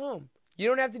can go home. You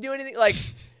don't have to do anything. Like,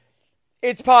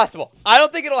 it's possible. I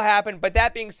don't think it'll happen. But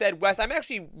that being said, Wes, I'm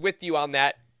actually with you on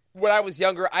that. When I was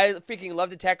younger, I freaking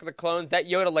loved Attack of the Clones. That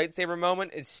Yoda lightsaber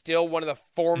moment is still one of the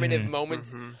formative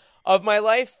moments of my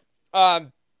life.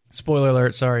 Spoiler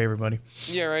alert. Sorry, everybody.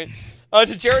 Yeah, right.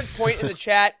 To Jared's point in the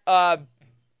chat,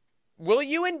 will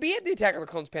Ewan be at the Attack of the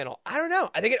Clones panel? I don't know.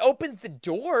 I think it opens the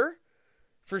door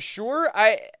for sure.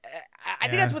 I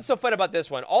think that's what's so fun about this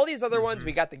one. All these other ones,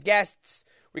 we got the guests,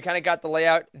 we kind of got the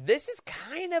layout. This is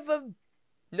kind of a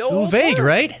no. It's a little vague,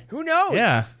 right? Who knows?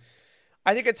 Yeah.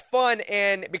 I think it's fun,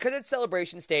 and because it's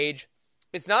celebration stage,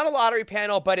 it's not a lottery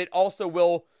panel, but it also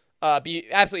will be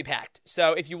absolutely packed.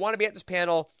 So if you want to be at this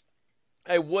panel,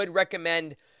 I would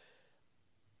recommend.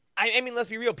 I mean, let's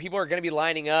be real. People are going to be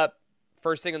lining up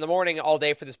first thing in the morning all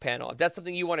day for this panel. If that's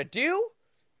something you want to do,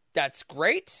 that's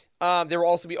great. There will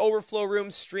also be overflow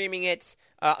rooms streaming it.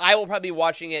 I will probably be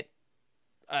watching it.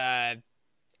 I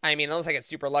mean, unless I get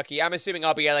super lucky, I'm assuming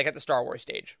I'll be like at the Star Wars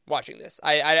stage watching this.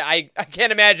 I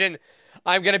can't imagine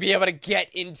I'm going to be able to get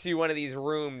into one of these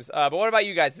rooms. But what about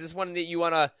you guys? Is this one that you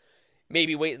want to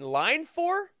maybe wait in line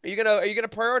for? Are you gonna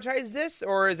prioritize this,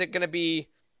 or is it gonna be,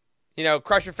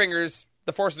 cross your fingers,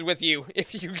 the Force is with you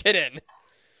if you get in?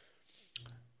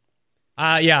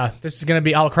 Yeah, this is gonna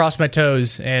be I'll cross my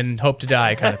toes and hope to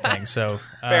die kind of thing. So,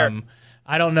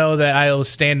 I don't know that I'll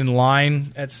stand in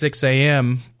line at 6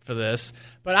 a.m. for this,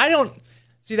 but I don't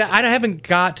see that. I haven't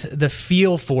got the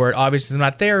feel for it. Obviously, I'm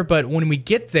not there, but when we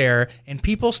get there and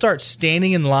people start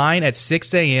standing in line at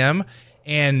 6 a.m.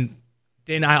 and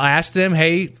then I ask them,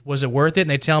 hey, was it worth it? And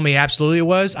they tell me absolutely it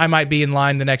was. I might be in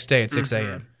line the next day at 6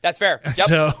 a.m. That's fair. Yep.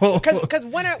 So, because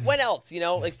when else,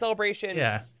 like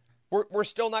Celebration, we're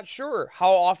still not sure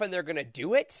how often they're going to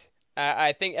do it.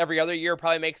 I think every other year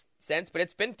probably makes sense, but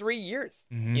it's been 3 years.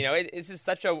 This is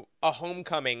such a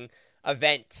homecoming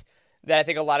event that I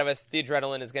think a lot of us, the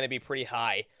adrenaline is going to be pretty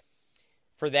high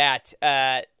for that.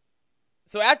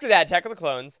 So after that, Attack of the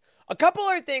Clones, a couple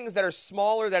other things that are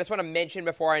smaller that I just want to mention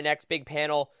before our next big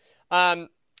panel. And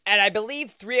I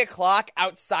believe 3 o'clock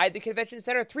outside the convention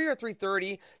center, 3 or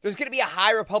 3:30, there's going to be a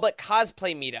High Republic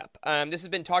cosplay meetup. This has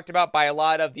been talked about by a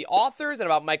lot of the authors and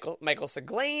about Michael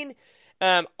Seglain.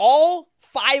 All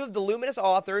 5 of the Luminous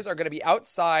authors are going to be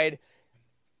outside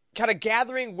kind of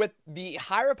gathering with the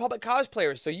High Republic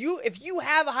cosplayers. So if you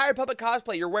have a High Republic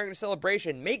cosplay you're wearing to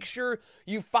Celebration, make sure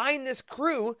you find this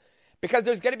crew, because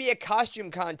there's going to be a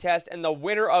costume contest, and the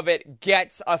winner of it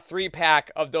gets a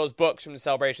 3-pack of those books from the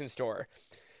Celebration store.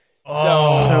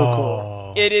 So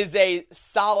cool. It is a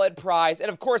solid prize.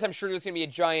 And of course, I'm sure there's going to be a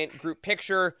giant group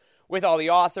picture with all the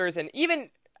authors. And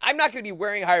even, I'm not going to be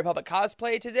wearing High Republic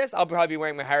cosplay to this. I'll probably be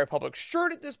wearing my High Republic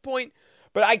shirt at this point.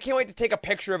 But I can't wait to take a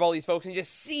picture of all these folks and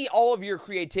just see all of your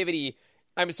creativity.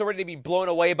 I'm so ready to be blown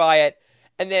away by it.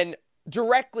 And then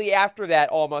directly after that,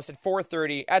 almost at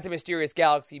 4:30 at the Mysterious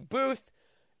Galaxy booth,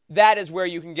 that is where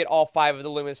you can get all 5 of the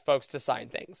Luminous folks to sign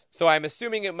things. So I'm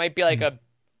assuming it might be like a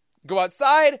go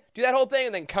outside, do that whole thing,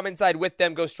 and then come inside with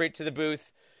them, go straight to the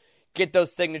booth, get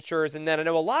those signatures. And then I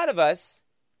know a lot of us,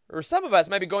 or some of us,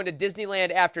 might be going to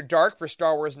Disneyland after dark for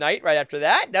Star Wars night right after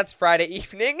that. That's Friday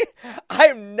evening.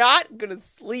 I'm not going to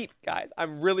sleep, guys.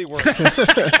 I'm really worried.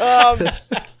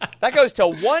 That goes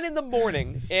till 1 in the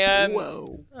morning. And,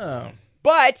 Whoa. oh.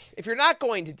 But if you're not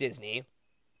going to Disney,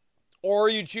 or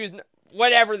you choose,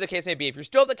 whatever the case may be, if you're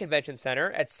still at the convention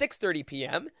center at 6:30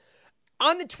 p.m.,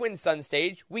 on the Twin Sun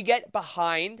stage, we get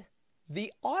behind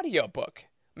the audiobook,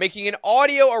 making an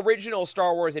audio original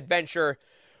Star Wars adventure,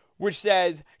 which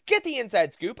says, get the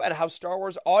inside scoop on how Star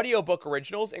Wars audiobook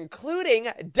originals, including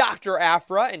Dr.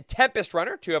 Aphra and Tempest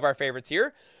Runner, 2 of our favorites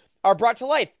here, are brought to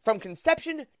life from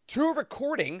conception to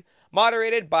recording,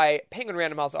 moderated by Penguin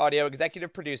Random House Audio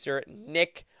executive producer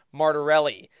Nick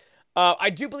Martorelli. I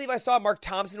do believe I saw Mark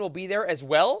Thompson will be there as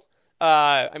well.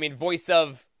 Voice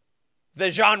of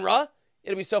the genre.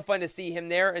 It'll be so fun to see him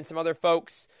there and some other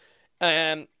folks.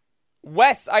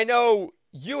 Wes, I know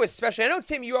you especially. I know,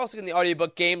 Tim, you're also in the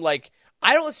audiobook game. Like,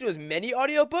 I don't listen to as many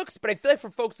audiobooks, but I feel like for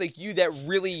folks like you that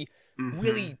really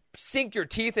sink your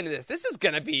teeth into this is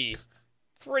going to be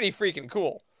pretty freaking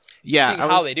cool. Yeah, seeing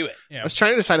how they do it. I was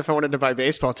trying to decide if I wanted to buy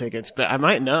baseball tickets, but I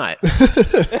might not.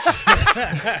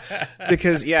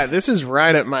 Because, this is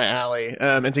right up my alley.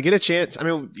 And to get a chance, I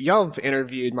mean, y'all have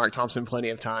interviewed Mark Thompson plenty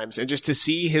of times, and just to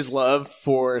see his love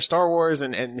for Star Wars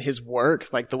and his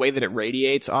work, like the way that it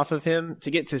radiates off of him,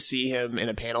 to get to see him in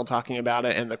a panel talking about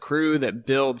it, and the crew that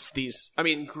builds these, I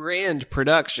mean, grand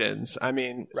productions, I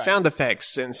mean, sound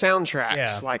effects and soundtracks.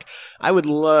 Yeah. Like, I would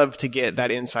love to get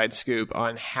that inside scoop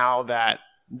on how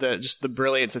just the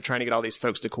brilliance of trying to get all these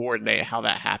folks to coordinate how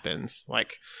that happens.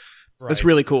 Like, that's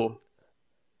really cool.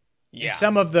 Yeah. And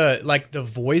some of the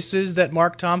voices that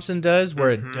Mark Thompson does,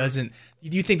 where it doesn't,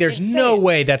 you think there's no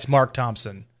way that's Mark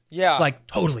Thompson. Yeah. It's like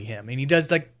totally him. And he does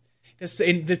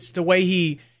it's the way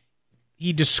he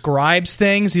describes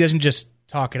things. He doesn't just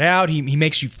talk it out. He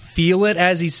makes you feel it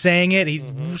as he's saying it. He's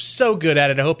so good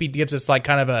at it. I hope he gives us like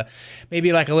kind of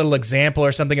maybe like a little example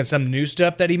or something of some new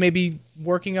stuff that he may be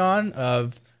working on,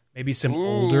 of maybe some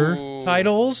older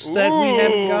titles that we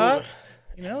haven't got.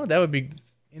 You know, that would be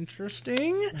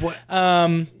interesting.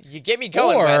 You get me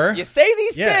going, Wes. You say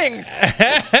these things.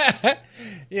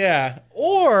 Yeah.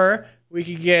 Or we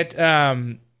could get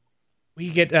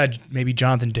maybe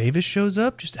Jonathan Davis shows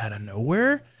up just out of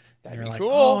nowhere. That'd be like, cool.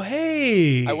 Oh,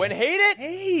 hey. I wouldn't hate it.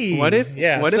 Hey. What if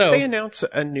they announce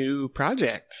a new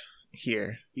project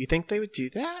here? You think they would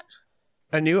do that?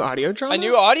 A new audio drama? A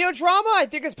new audio drama? I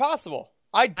think it's possible.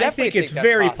 I definitely think it's that's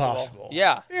very possible. possible.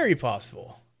 Yeah. Very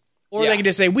possible. Or they can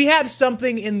just say, we have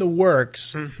something in the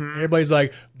works. And everybody's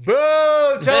like, boo,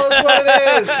 tell us what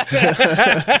it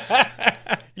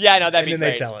is. Yeah, no, that'd be and then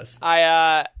great. they tell us.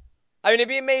 I mean, it'd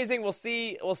be amazing. We'll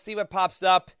see what pops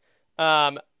up.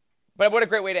 But what a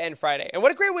great way to end Friday. And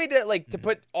what a great way to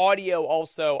put audio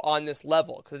also on this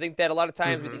level. Because I think that a lot of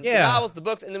times we think the novels, the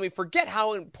books, and then we forget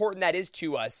how important that is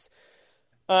to us.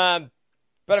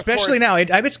 But especially now,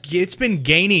 it's been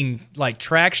gaining like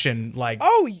traction, like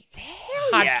hell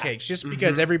yeah, hotcakes, just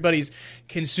because everybody's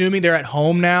consuming. They're at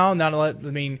home now.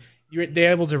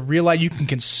 They're able to realize you can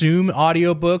consume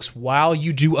audiobooks while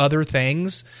you do other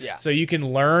things. Yeah. So you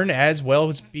can learn as well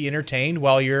as be entertained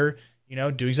while you're,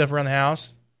 doing stuff around the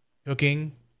house,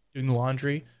 cooking, doing the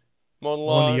laundry,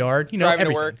 mowing the yard, driving everything.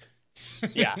 to work.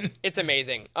 Yeah, it's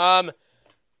amazing. And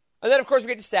then of course we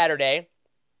get to Saturday.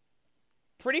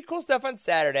 Pretty cool stuff on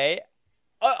Saturday.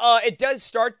 It does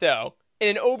start though in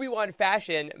an Obi-Wan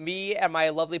fashion. Me and my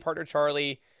lovely partner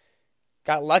Charlie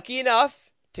got lucky enough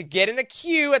to get in a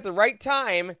queue at the right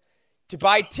time to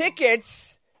buy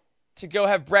tickets to go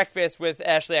have breakfast with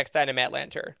Ashley Eckstein and Matt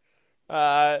Lanter.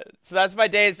 So that's my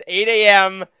days, 8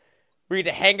 a.m. We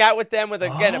get to hang out with them with,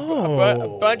 again, a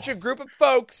bunch of group of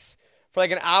folks for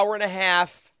like an hour and a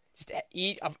half. Just to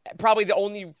eat probably the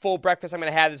only full breakfast I'm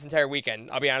going to have this entire weekend.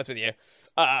 I'll be honest with you.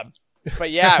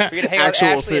 But yeah, we get to hang out with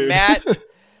Ashley and Matt.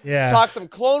 Yeah. Talk some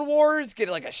Clone Wars, get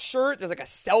like a shirt. There's like a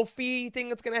selfie thing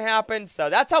that's going to happen. So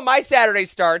that's how my Saturday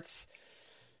starts.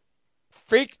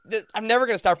 I'm never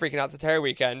going to stop freaking out this entire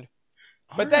weekend.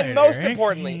 But then most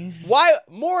importantly,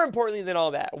 more importantly than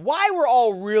all that, why we're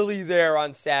all really there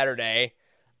on Saturday,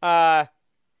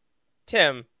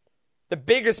 Tim, the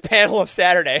biggest panel of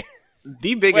Saturday.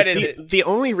 The biggest, the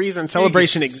only reason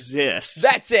Celebration exists.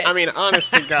 That's it. I mean,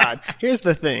 honest to God. Here's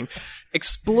the thing.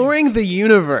 Exploring the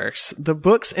universe, the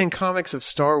books and comics of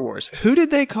Star Wars. Who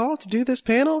did they call to do this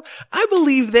panel? I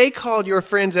believe they called your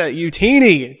friends at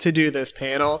Utini to do this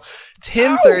panel.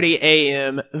 10:30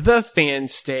 a.m., the fan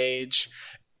stage.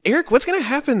 Eric, what's going to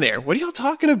happen there? What are y'all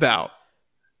talking about?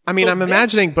 I mean, I'm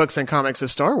imagining books and comics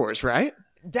of Star Wars, right?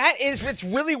 It's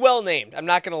really well named. I'm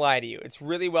not going to lie to you. It's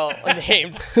really well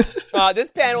named. This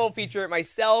panel will feature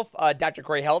myself, Dr.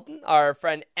 Corey Helton, our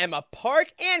friend Emma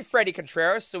Park, and Freddie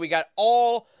Contreras. So we got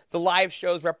all the live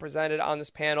shows represented on this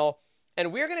panel.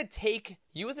 And we're going to take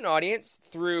you as an audience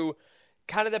through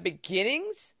kind of the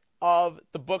beginnings of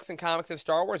the books and comics of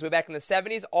Star Wars way back in the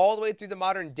 70s all the way through the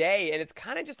modern day. And it's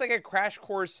kind of just like a crash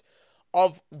course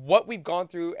of what we've gone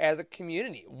through as a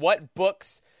community. What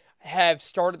books have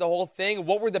started the whole thing?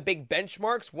 What were the big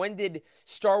benchmarks? When did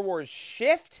Star Wars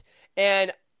shift?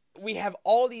 And we have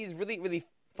all these really, really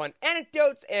fun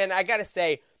anecdotes. And I got to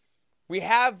say, we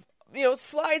have,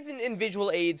 slides and visual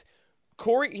aids.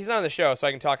 Corey, he's not on the show, so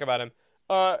I can talk about him.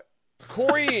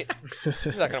 Corey,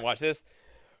 he's not going to watch this.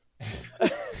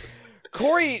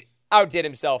 Corey outdid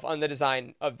himself on the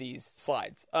design of these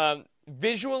slides.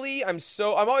 Visually, I've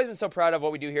always been so proud of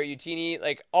what we do here at Utini.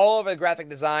 Like all of the graphic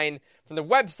design, from the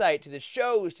website to the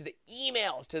shows to the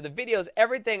emails to the videos,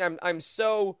 everything. It's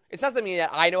not something that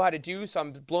I know how to do, so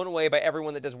I'm blown away by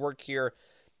everyone that does work here.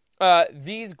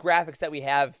 These graphics that we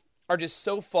have are just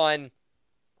so fun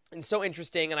and so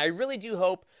interesting, and I really do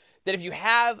hope that if you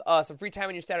have some free time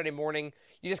on your Saturday morning,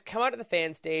 you just come out to the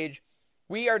fan stage.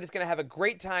 We are just going to have a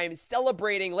great time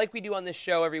celebrating like we do on this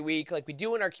show every week, like we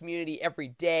do in our community every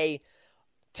day,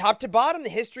 top to bottom, the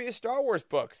history of Star Wars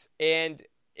books. And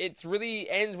it really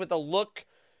ends with a look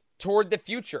toward the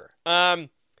future. A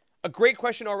great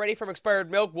question already from Expired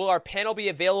Milk. Will our panel be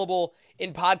available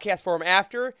in podcast form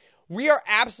after? We are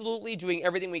absolutely doing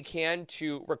everything we can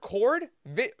to record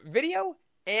video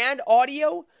and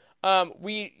audio.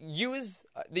 We use,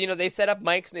 they set up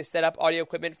mics and they set up audio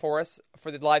equipment for us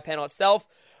for the live panel itself.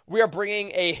 We are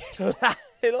bringing a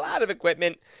lot of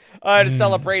equipment to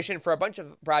Celebration for a bunch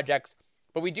of projects,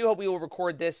 but we do hope we will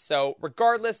record this. So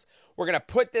regardless, we're going to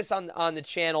put this on the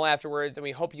channel afterwards, and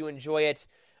we hope you enjoy it.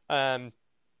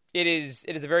 It is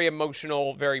a very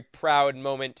emotional, very proud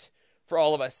moment for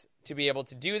all of us to be able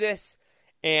to do this.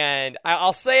 And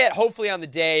I'll say it hopefully on the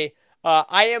day.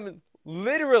 I am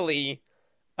literally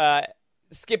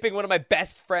skipping one of my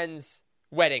best friend's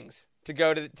weddings to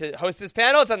go to host this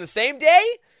panel. It's on the same day.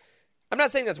 I'm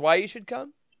not saying that's why you should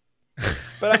come,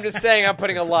 but I'm just saying I'm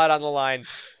putting a lot on the line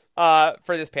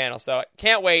for this panel. So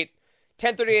can't wait.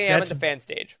 10:30 a.m. at the fan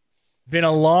stage. Been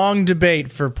a long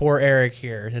debate for poor Eric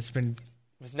here. It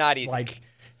was not easy.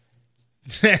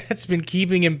 It's been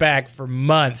keeping him back for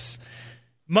months.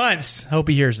 Hope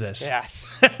he hears this.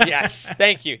 Yes.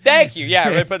 Thank you. Yeah,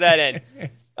 I'm going to put that in.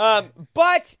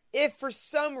 But if for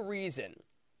some reason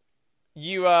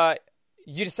you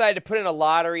decided to put in a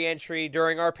lottery entry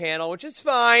during our panel, which is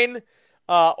fine,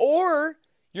 or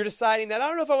you're deciding that I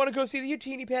don't know if I want to go see the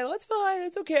Utini panel, that's fine.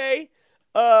 It's okay.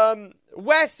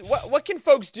 Wes, what can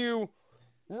folks do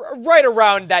right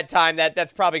around that time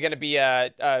that's probably going to be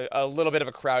a little bit of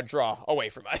a crowd draw away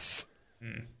from us?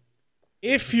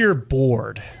 If you're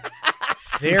bored,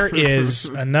 there is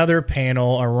another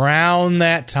panel around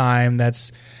that time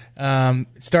that's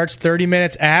it starts 30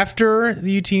 minutes after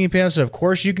the Utini panel, so of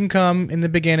course you can come in the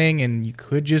beginning and you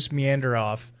could just meander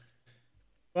off.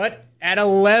 But at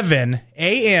 11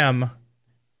 a.m.,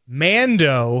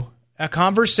 Mando, a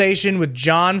conversation with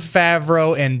Jon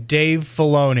Favreau and Dave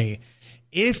Filoni,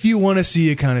 if you want to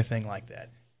see a kind of thing like that.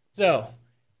 So,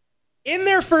 in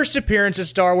their first appearance at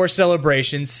Star Wars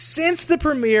Celebration since the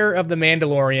premiere of The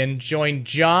Mandalorian, join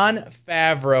Jon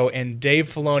Favreau and Dave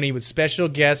Filoni with special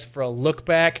guests for a look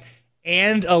back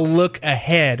and a look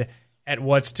ahead at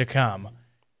what's to come.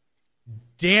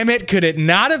 Damn it, could it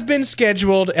not have been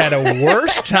scheduled at a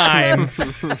worse time?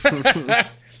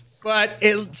 But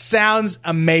it sounds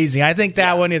amazing. I think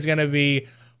that one is going to be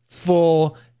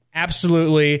full.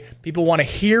 Absolutely. People want to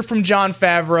hear from Jon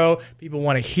Favreau. People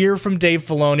want to hear from Dave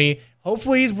Filoni.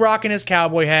 Hopefully he's rocking his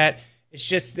cowboy hat.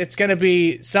 It's going to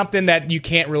be something that you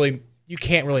can't really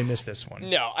miss this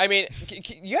one. No, I mean,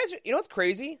 you guys, you know what's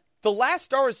crazy? The last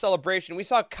Star Wars Celebration, we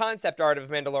saw concept art of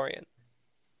Mandalorian.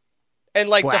 And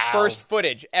the first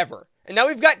footage ever. And now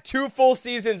we've got 2 full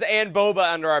seasons and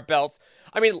Boba under our belts.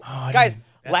 I mean, guys,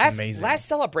 last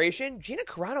Celebration, Gina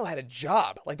Carano had a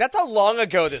job. That's how long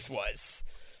ago this was.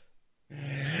 All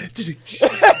right,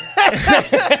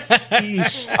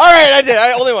 I did.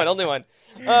 Only one.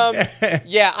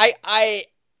 Yeah, I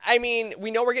mean, we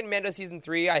know we're getting Mando season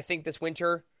 3. I think this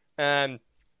winter. And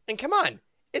come on,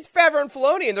 it's Favreau and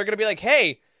Filoni, and they're going to be like,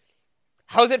 "Hey,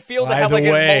 how's it feel to have a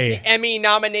multi-Emmy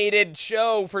nominated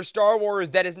show for Star Wars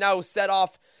that is now set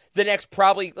off the next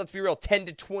probably, let's be real, 10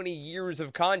 to 20 years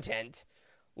of content?"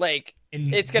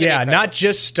 It's going to be not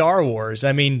just Star Wars.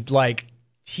 I mean,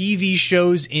 TV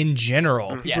shows in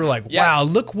general. People are like, wow,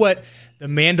 look what The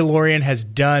Mandalorian has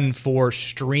done for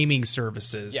streaming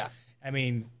services. Yeah. I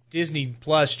mean, Disney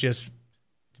Plus just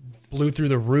blew through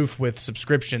the roof with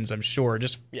subscriptions, I'm sure,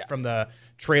 just from the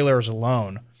trailers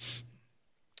alone.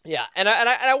 Yeah, and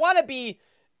I want to be,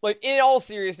 in all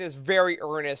seriousness, very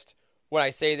earnest when I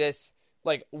say this.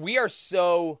 We are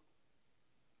so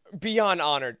beyond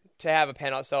honored to have a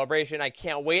panel celebration. I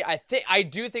can't wait. I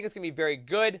do think it's going to be very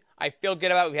good. I feel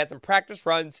good about it. We had some practice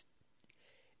runs.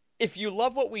 If you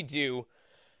love what we do,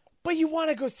 but you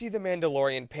want to go see the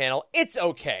Mandalorian panel, it's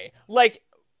okay.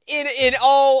 In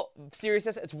all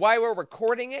seriousness, it's why we're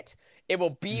recording it. It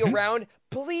will be around.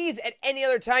 Please, at any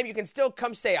other time, you can still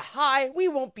come say hi. We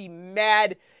won't be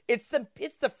mad. It's the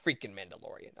freaking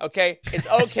Mandalorian, okay? It's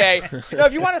okay.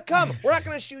 If you want to come, we're not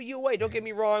going to shoo you away. Don't get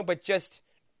me wrong, but just...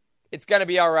 it's going to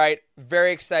be all right.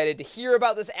 Very excited to hear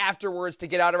about this afterwards, to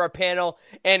get out of our panel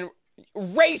and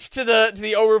race to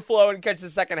the overflow and catch the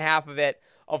second half of it,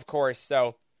 of course.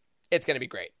 So it's going to be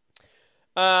great.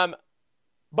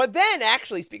 But then,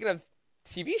 actually, speaking of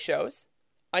TV shows,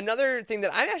 another thing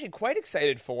that I'm actually quite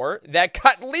excited for that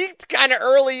got leaked kind of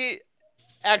early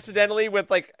accidentally with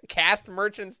like cast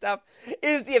merch and stuff,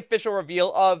 is the official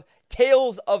reveal of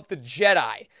Tales of the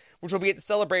Jedi, which will be at the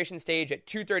Celebration stage at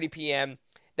 2:30 p.m.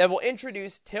 that will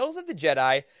introduce Tales of the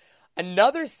Jedi,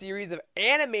 another series of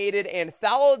animated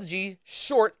anthology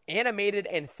shorts.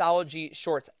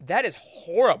 That is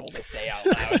horrible to say out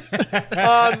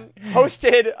loud.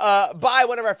 Hosted by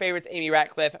one of our favorites, Amy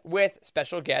Ratcliffe, with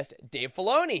special guest Dave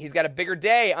Filoni. He's got a bigger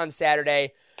day on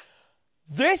Saturday.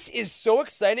 This is so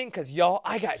exciting because, y'all,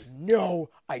 I got no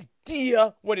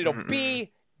idea what it'll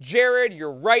be. Jared,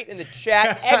 you're right in the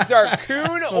chat. Eggs are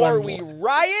coon or we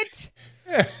riot.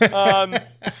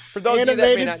 For those of you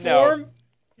that may not know,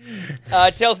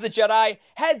 Tales of the Jedi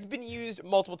has been used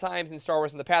multiple times in Star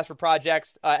Wars in the past for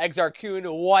projects. Exar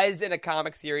Kun was in a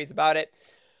comic series about it.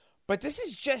 But this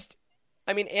is just,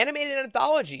 animated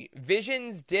anthology.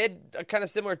 Visions did a kind of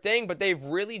similar thing, but they've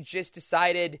really just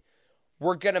decided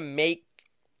we're going to make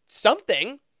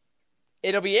something.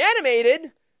 It'll be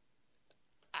animated.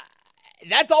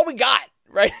 That's all we got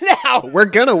right now. We're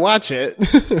going to watch it.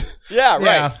 Yeah,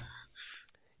 right.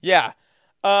 Yeah.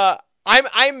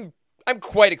 I'm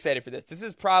quite excited for this. This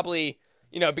is probably,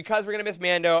 because we're going to miss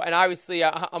Mando, and obviously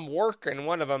I'm working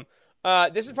one of them.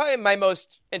 This is probably my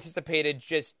most anticipated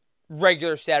just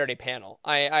regular Saturday panel.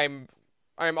 I'm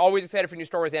always excited for new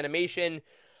Star Wars animation.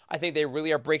 I think they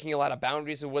really are breaking a lot of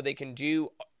boundaries of what they can do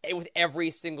with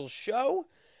every single show.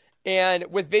 And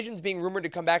with Visions being rumored to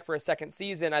come back for a second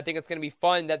season, I think it's going to be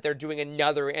fun that they're doing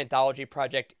another anthology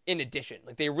project in addition.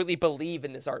 Like, they really believe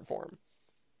in this art form.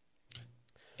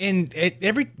 And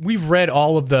we've read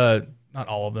not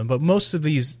all of them, but most of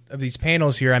these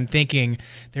panels here. I'm thinking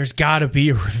there's got to be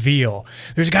a reveal.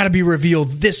 There's got to be a reveal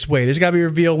this way. There's got to be a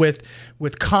reveal with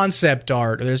concept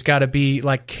art. Or there's got to be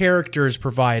like characters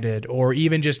provided, or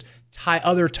even just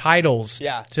other titles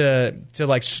to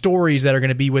like stories that are going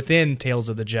to be within Tales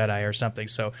of the Jedi or something.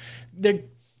 So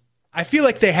I feel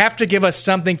like they have to give us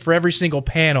something for every single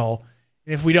panel.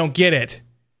 And if we don't get it,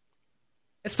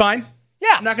 it's fine.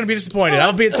 Yeah. I'm not going to be disappointed.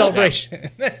 I'll be at Celebration.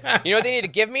 You know what they need to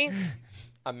give me?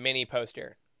 A mini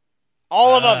poster.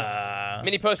 All of them.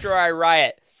 Mini poster or I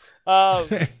riot. But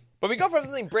we go from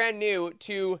something brand new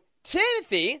to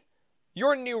Timothy,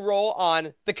 your new role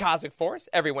on The Cosmic Force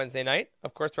every Wednesday night,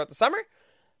 of course, throughout the summer.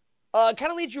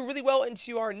 Kind of leads you really well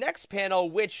into our next panel,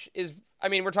 which is,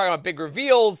 we're talking about big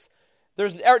reveals.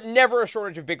 There's never a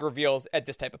shortage of big reveals at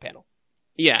this type of panel.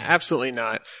 Yeah, absolutely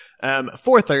not.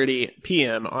 4:30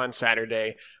 p.m. on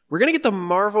Saturday, we're going to get the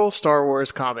Marvel Star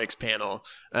Wars Comics panel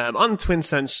on the Twin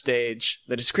Suns stage.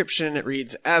 The description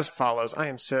reads as follows. I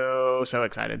am so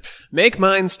excited. Make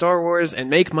mine Star Wars and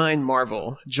make mine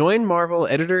Marvel. Join Marvel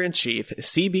Editor-in-Chief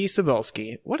C.B.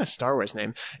 Cebulski, what a Star Wars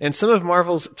name, and some of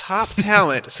Marvel's top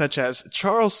talent such as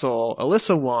Charles Soule,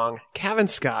 Alyssa Wong, Kevin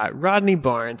Scott, Rodney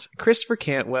Barnes, Christopher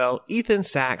Cantwell, Ethan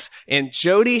Sachs, and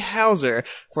Jodie Hauser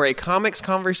for a comics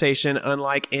conversation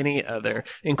unlike any other,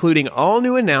 including all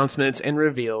new announcements and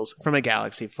reveals from a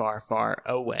galaxy far, far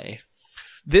away.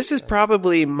 This is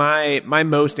probably my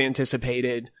most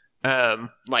anticipated,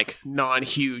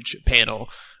 non-huge panel,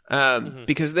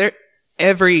 because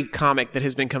every comic that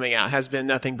has been coming out has been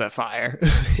nothing but fire.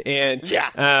 And,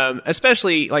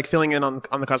 especially like filling in on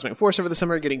the Cosmic Force over the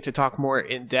summer, getting to talk more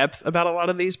in depth about a lot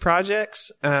of these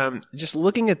projects. Just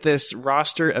looking at this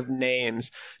roster of names,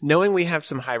 knowing we have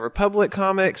some High Republic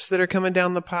comics that are coming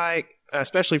down the pike,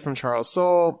 especially from Charles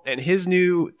Soule, and his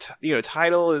new,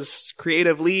 title is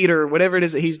creative lead or whatever it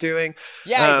is that he's doing.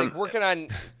 Yeah, he's like working on,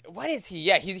 what is he?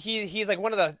 Yeah, he's like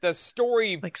one of the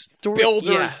story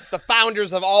builders, the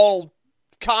founders of all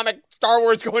comic Star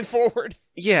Wars going forward.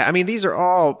 Yeah, these are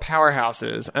all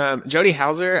powerhouses. Jodie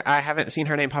Hauser, I haven't seen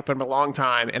her name pop up in a long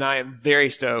time, and I am very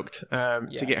stoked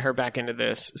to get her back into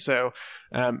this. So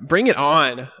bring it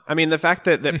on. The fact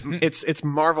that it's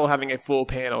Marvel having a full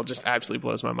panel just absolutely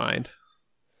blows my mind.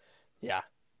 Yeah,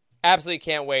 absolutely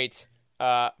can't wait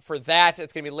for that.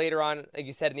 It's going to be later on, like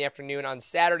you said, in the afternoon on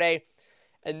Saturday.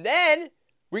 And then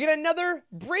we get another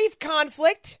brief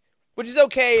conflict, which is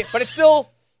okay, but it's still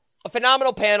a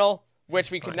phenomenal panel, which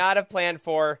we could not have planned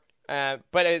for,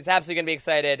 but it's absolutely going to be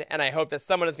excited, and I hope that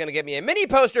someone is going to get me a mini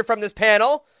poster from this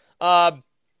panel.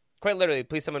 Quite literally,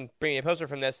 please someone bring me a poster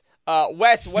from this.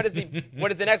 Wes, what is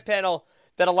the next panel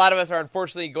that a lot of us are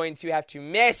unfortunately going to have to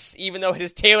miss, even though it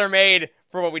is tailor-made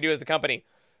for what we do as a company?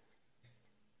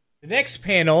 The next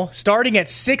panel, starting at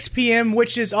 6 p.m.,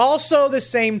 which is also the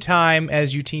same time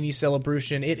as Utini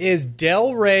Celebration, it is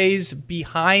Del Rey's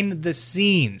Behind the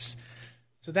Scenes.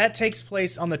 So that takes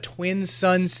place on the Twin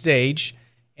Suns stage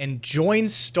and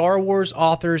joins Star Wars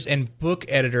authors and book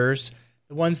editors,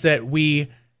 the ones that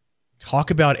we talk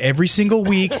about every single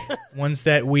week, ones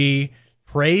that we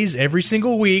praise every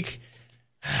single week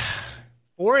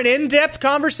for an in-depth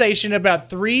conversation about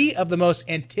 3 of the most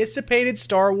anticipated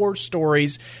Star Wars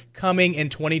stories coming in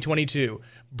 2022.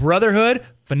 Brotherhood,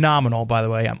 phenomenal, by the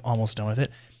way. I'm almost done with it.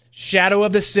 Shadow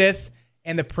of the Sith,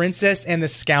 and The Princess and the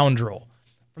Scoundrel.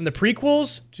 From the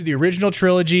prequels to the original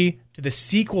trilogy to the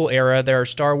sequel era, there are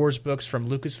Star Wars books from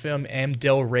Lucasfilm and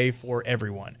Del Rey for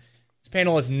everyone. This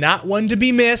panel is not one to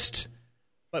be missed,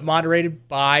 but moderated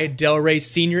by Del Rey's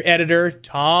senior editor,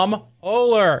 Tom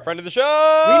Oler. Friend of the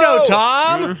show! We know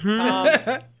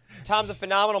Tom! Tom's a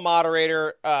phenomenal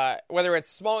moderator, whether it's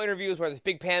small interviews, whether it's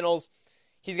big panels.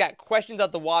 He's got questions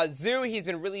out the wazoo. He's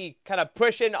been really kind of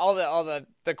pushing all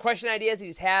the question ideas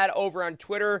he's had over on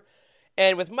Twitter.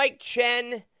 And with Mike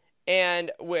Chen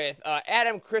and with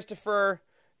Adam Christopher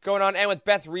going on, and with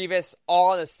Beth Revis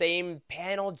all on the same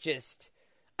panel,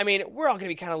 we're all going to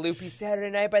be kind of loopy Saturday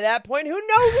night by that point. Who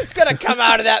knows what's going to come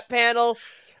out of that panel?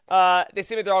 They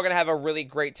seem like they're all going to have a really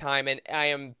great time. And I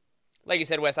am, like you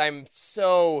said, Wes, I'm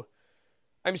so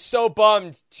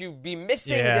bummed to be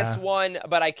missing this one,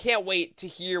 but I can't wait to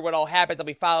hear what all happens. I'll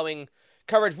be following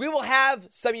coverage. We will have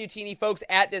some UTini folks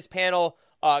at this panel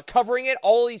covering it.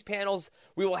 All of these panels,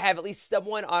 we will have at least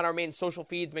someone on our main social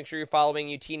feeds. Make sure you're following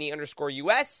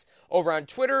UTini_US over on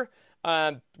Twitter.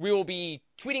 We will be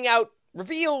tweeting out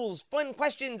reveals, fun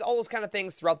questions, all those kind of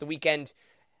things throughout the weekend.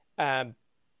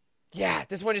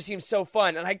 This one just seems so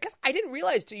fun. And I guess I didn't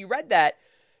realize till you read that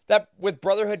with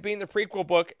Brotherhood being the prequel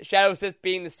book, Shadow of Sith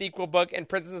being the sequel book, and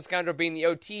Princess and the Scoundrel being the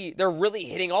OT, they're really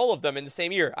hitting all of them in the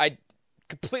same year. I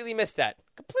completely missed that.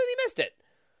 Completely missed it.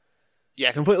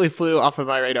 Yeah, completely flew off of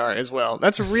my radar as well.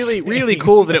 That's really, really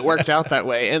cool that it worked out that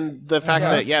way. And the fact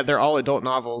that, they're all adult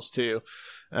novels too.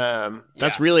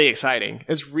 That's really exciting.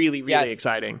 It's really, really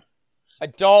exciting.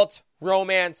 Adult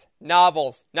romance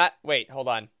novels. Hold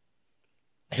on.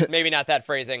 Maybe not that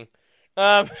phrasing.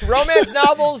 Romance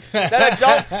novels that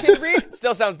adults can read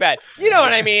still sounds bad. You know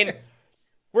what I mean?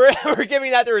 We're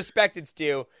giving that the respect it's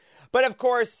due. But of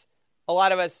course, a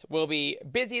lot of us will be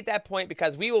busy at that point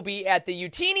because we will be at the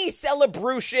Utini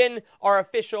Celebration, our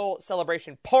official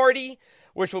celebration party,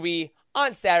 which will be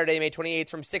on Saturday, May 28th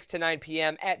from 6 to 9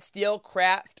 p.m. at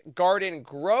Steelcraft Garden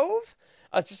Grove.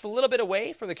 It's just a little bit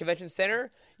away from the convention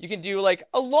center. You can do like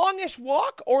a longish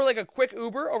walk or like a quick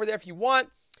Uber over there if you want.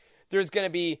 There's going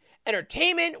to be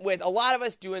entertainment with a lot of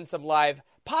us doing some live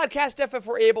podcast stuff if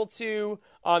we're able to.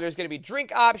 There's going to be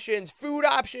drink options, food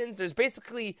options. There's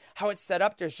basically how it's set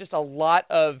up. There's just a lot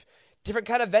of different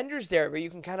kind of vendors there where you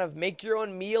can kind of make your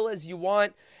own meal as you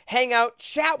want, hang out,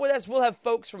 chat with us. We'll have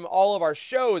folks from all of our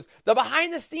shows, the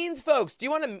behind the scenes folks. Do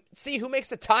you want to see who makes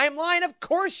the timeline? Of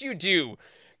course you do.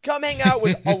 Come hang out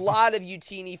with a lot of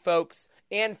Utini folks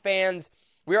and fans.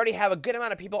 We already have a good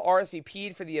amount of people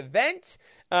RSVP'd for the event.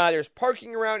 There's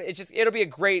parking around. It'll be a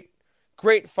great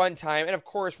fun time. And of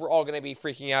course, we're all going to be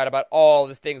freaking out about all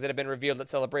the things that have been revealed at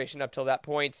Celebration up till that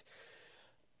point.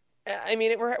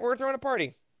 We're throwing a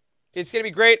party. It's going to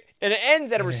be great. And it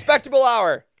ends at a respectable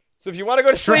hour. So if you want to go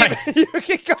to sleep, you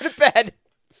can go to bed.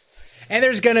 And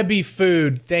there's going to be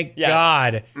food. Thank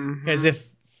God. Because if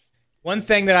one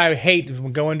thing that I hate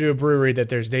when going to a brewery that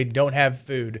they don't have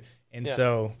food. And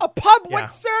so a pub which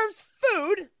serves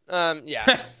food.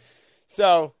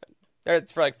 So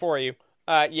that's for like 4 of you.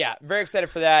 Very excited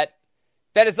for that.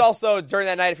 That is also during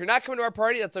that night. If you're not coming to our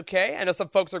party, that's okay. I know some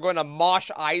folks are going to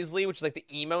Mosh Isley, which is like the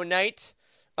emo night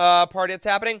party that's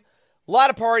happening. A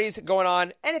lot of parties going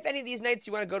on. And if any of these nights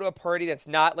you want to go to a party that's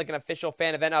not like an official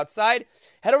fan event outside,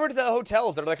 head over to the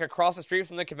hotels that are like across the street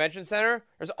from the convention center.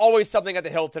 There's always something at the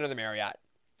Hilton or the Marriott.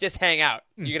 Just hang out.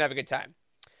 You can have a good time.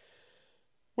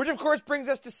 Which, of course, brings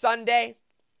us to Sunday,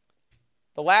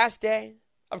 the last day.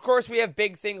 Of course, we have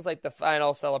big things like the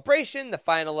final celebration, the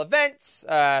final events.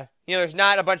 There's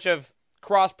not a bunch of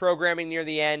cross-programming near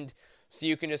the end, so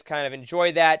you can just kind of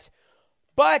enjoy that.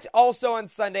 But also on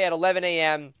Sunday at 11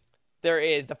 a.m., there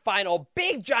is the final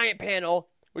big giant panel,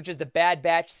 which is the Bad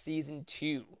Batch Season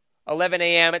 2. 11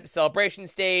 a.m. at the celebration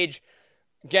stage.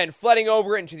 Again, flooding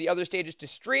over into the other stages to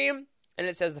stream. And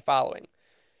it says the following.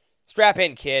 Strap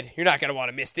in, kid. You're not going to want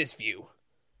to miss this view.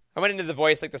 I went into the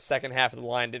voice like the second half of the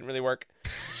line. Didn't really work.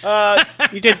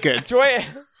 You did good.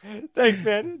 Thanks,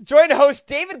 man. Join host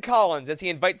David Collins as he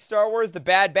invites Star Wars The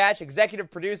Bad Batch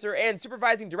executive producer and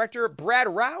supervising director Brad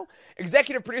Rao,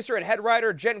 executive producer and head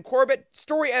writer Jen Corbett,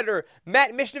 story editor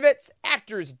Matt Mishnevitz,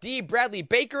 actors D. Bradley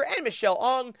Baker and Michelle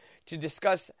Ong to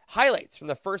discuss highlights from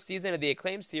the first season of the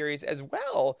acclaimed series as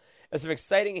well as some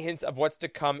exciting hints of what's to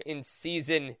come in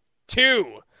Season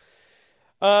 2.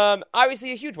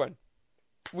 Obviously a huge one.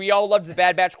 We all loved The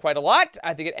Bad Batch quite a lot.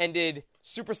 I think it ended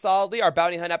super solidly. Our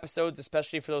Bounty Hunt episodes,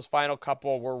 especially for those final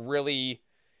couple, were really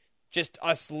just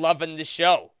us loving the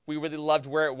show. We really loved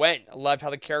where it went. I loved how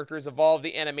the characters evolved.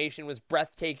 The animation was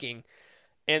breathtaking.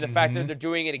 And the fact that they're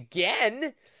doing it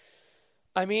again,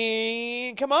 I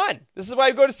mean, come on. This is why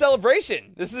we go to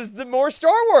Celebration. This is the more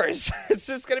Star Wars. It's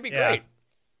just going to be great.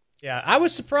 Yeah, I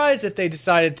was surprised that they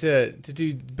decided to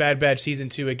do Bad Batch Season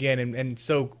 2 again and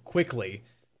so quickly.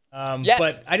 Yes.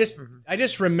 But I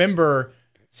just remember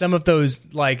some of those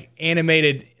like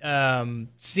animated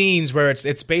scenes where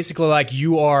it's basically like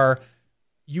you are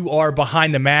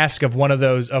behind the mask of one of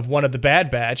the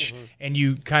Bad Batch, and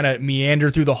you kind of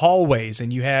meander through the hallways,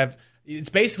 and it's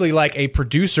basically like a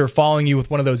producer following you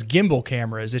with one of those gimbal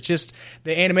cameras. It's just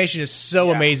the animation is so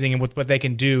amazing with what they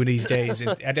can do these days.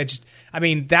 I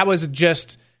mean, that was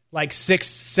just like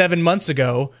 6-7 months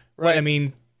ago, right? I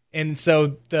mean, and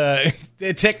so the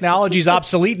technology's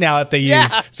obsolete now that they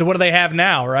use. So what do they have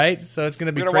now, right? So it's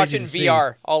going to be crazy to see. We're going to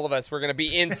watch in VR, all of us. We're going to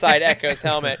be inside Echo's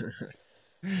helmet.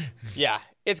 Yeah,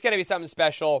 it's going to be something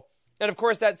special. And, of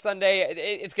course, that Sunday,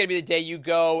 it's going to be the day you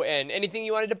go, and anything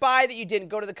you wanted to buy that you didn't,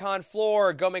 go to the con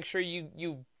floor, go make sure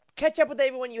you catch up with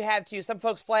everyone you have to. Some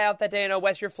folks fly out that day. I know,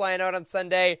 Wes, you're flying out on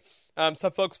Sunday.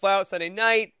 Some folks fly out Sunday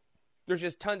night. There's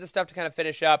just tons of stuff to kind of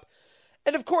finish up.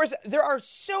 And, of course, there are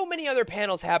so many other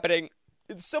panels happening,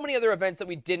 and so many other events that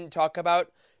we didn't talk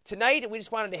about. Tonight, we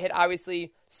just wanted to hit,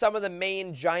 obviously, some of the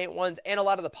main giant ones and a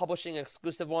lot of the publishing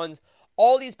exclusive ones.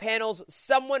 All these panels,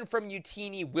 someone from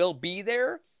Utini will be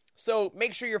there. So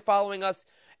make sure you're following us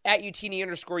at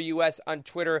Utini_US on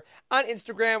Twitter. On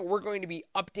Instagram, we're going to be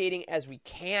updating as we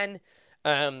can.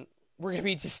 We're going to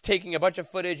be just taking a bunch of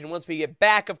footage, and once we get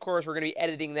back, of course, we're going to be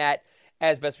editing that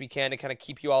as best we can to kind of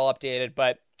keep you all updated.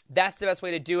 But that's the best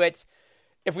way to do it.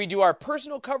 If we do our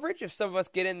personal coverage, if some of us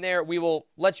get in there, we will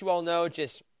let you all know.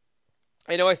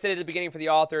 I know I said it at the beginning for the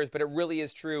authors, but it really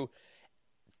is true.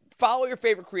 Follow your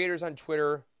favorite creators on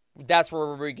Twitter. That's where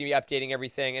we're going to be updating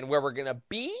everything and where we're going to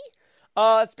be.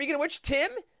 Speaking of which, Tim,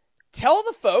 tell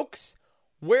the folks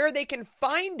where they can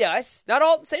find us. Not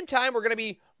all at the same time. We're going to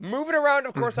be moving around,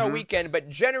 of course, all weekend. But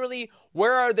generally,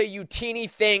 where are the Utini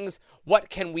things? What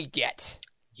can we get?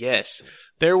 Yes,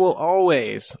 there will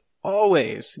always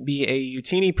be a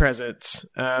Utini presence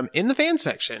in the fan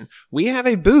section. We have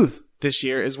a booth this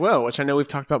year as well, which I know we've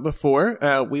talked about before.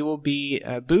 We will be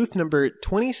booth number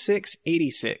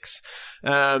 2686.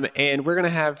 And we're going to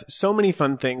have so many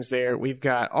fun things there. We've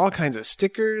got all kinds of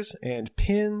stickers and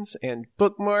pins and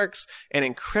bookmarks and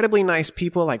incredibly nice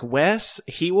people like Wes.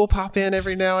 He will pop in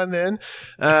every now and then.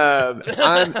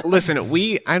 Listen,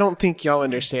 I don't think y'all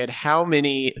understand how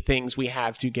many things we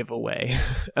have to give away.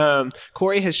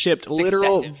 Corey has shipped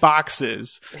literal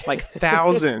boxes, like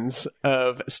thousands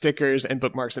of stickers and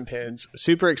bookmarks and pins.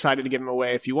 Super excited to give them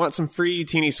away. If you want some free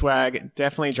Utini swag,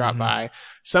 definitely drop by.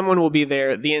 Someone will be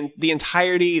there. The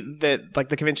entirety that like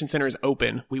the convention center is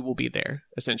open, we will be there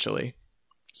essentially.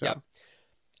 So. Yep.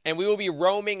 And we will be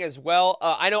roaming as well.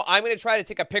 I know I'm going to try to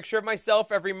take a picture of myself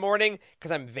every morning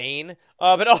because I'm vain.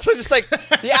 But also just like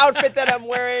the outfit that I'm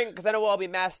wearing, because I know I'll be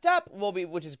masked up,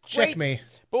 which is great. Check me.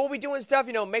 But we'll be doing stuff,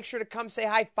 make sure to come say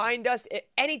hi, find us.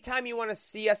 Anytime you want to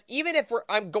see us, even if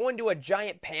I'm going to a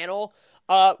giant panel,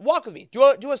 walk with me. Do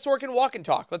a Sorkin walk and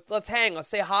talk. Let's hang. Let's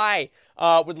say hi.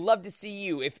 Would love to see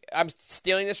you. If I'm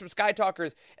stealing this from Sky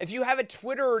Talkers, if you have a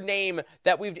Twitter name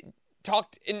that we've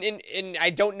talked in I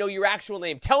don't know your actual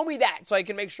name, tell me that so I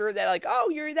can make sure that like,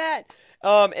 oh, you're that.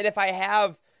 And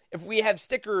if we have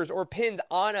stickers or pins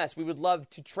on us, we would love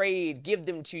to trade, give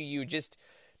them to you.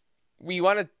 We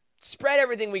want to spread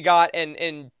everything we got,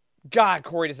 and God,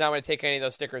 Corey does not want to take any of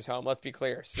those stickers home. Let's be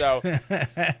clear. So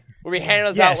we'll be handing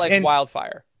those out like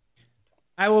wildfire.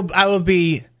 I will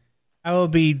be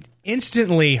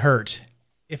instantly hurt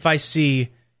if I see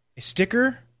a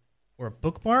sticker or a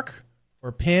bookmark or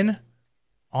a pin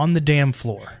on the damn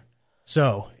floor.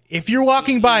 So if you're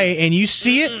walking by and you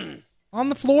see it on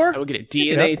the floor, I will get it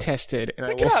DNA tested, and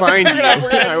I will find you.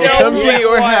 I will come to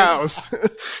your house.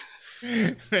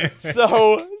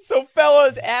 So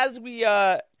fellas, as we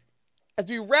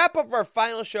wrap up our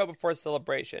final show before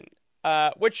Celebration,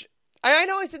 which I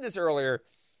know I said this earlier,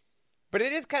 but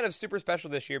it is kind of super special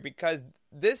this year because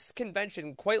this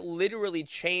convention quite literally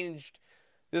changed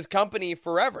this company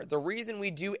forever. The reason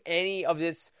we do any of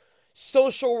this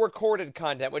social recorded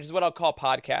content, which is what I'll call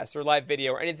podcasts or live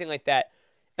video or anything like that,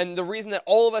 and the reason that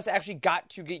all of us actually got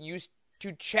to get used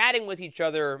to chatting with each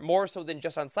other more so than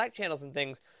just on Slack channels and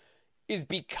things, is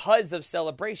because of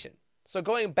Celebration. So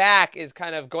going back is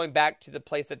kind of going back to the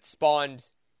place that spawned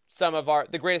some of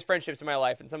the greatest friendships in my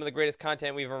life and some of the greatest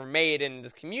content we've ever made in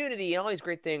this community and all these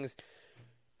great things.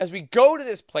 as we go to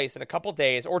this place in a couple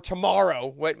days or tomorrow,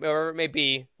 whatever it may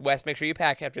be, Wes, make sure you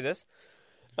pack after this.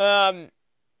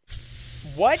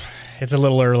 What? It's a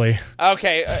little early.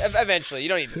 Okay, eventually. You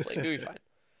don't need to sleep. You'll be fine.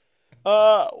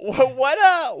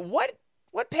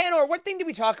 What panel or what thing did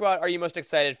we talk about are you most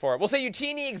excited for? We'll say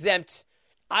Utini exempt.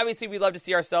 Obviously, we'd love to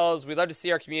see ourselves. We'd love to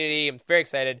see our community. I'm very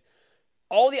excited.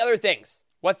 All the other things.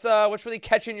 What's really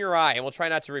catching your eye? And we'll try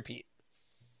not to repeat.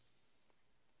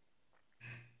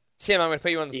 Tim, I'm going to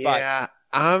put you on the spot. Yeah,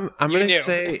 I'm going to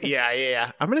say,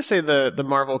 yeah. I'm going to say the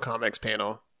Marvel Comics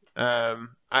panel.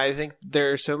 I think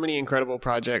there are so many incredible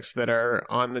projects that are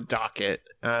on the docket,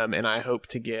 and I hope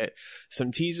to get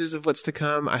some teases of what's to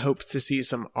come. I hope to see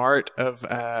some art of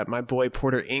my boy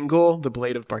Porter Engel, the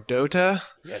Blade of Bardota.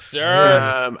 Yes,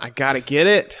 sir. I gotta get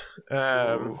it.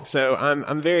 So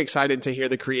I'm very excited to hear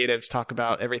the creatives talk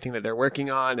about everything that they're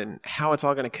working on and how it's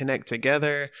all going to connect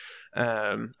together.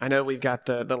 I know we've got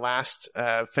the last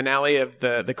finale of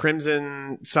the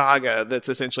Crimson Saga that's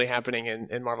essentially happening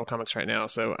in Marvel Comics right now.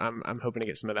 So I'm hoping to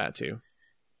get some of that too.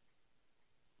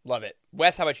 Love it.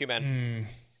 Wes, how about you, man?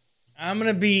 I'm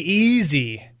going to be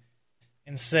easy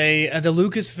and say the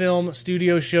Lucasfilm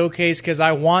Studio Showcase because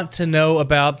I want to know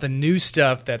about the new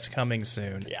stuff that's coming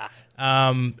soon. Yeah.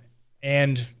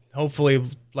 And hopefully,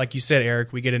 like you said,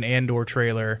 Eric, we get an Andor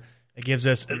trailer that gives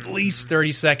us at least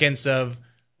 30 seconds of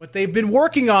what they've been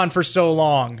working on for so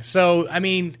long. So, I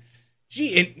mean,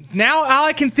 now all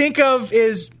I can think of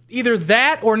is either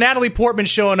that or Natalie Portman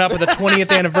showing up at the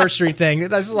 20th anniversary thing.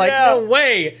 That's like, no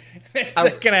way. It's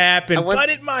not going to happen, but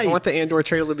it might. I want the Andor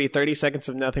trailer to be 30 seconds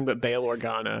of nothing but Bail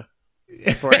Organa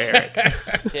for Eric.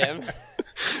 Tim?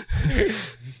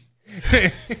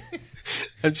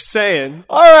 I'm just saying.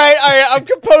 All right. I'm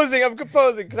composing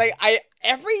because I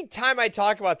every time I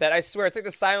talk about that, I swear it's like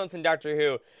the silence in Doctor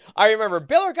Who. I remember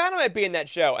Bill Organa might be in that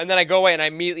show, and then I go away and I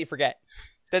immediately forget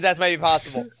that might be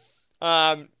possible.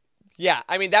 Yeah,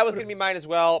 I mean that was going to be mine as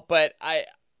well, but I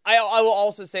will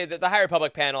also say that the High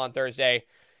Republic panel on Thursday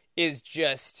is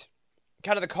just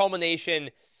kind of the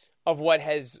culmination of what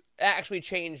has actually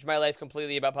changed my life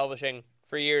completely about publishing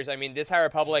for years. I mean, this High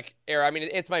Republic era, I mean,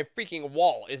 it's my freaking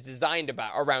wall is designed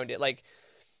around it. Like,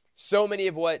 so much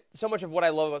of what I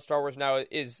love about Star Wars now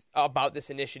is about this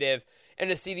initiative, and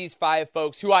to see these 5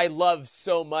 folks who I love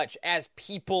so much as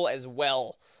people as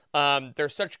well. They're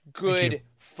such good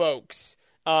folks.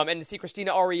 And to see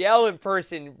Christina Ariel in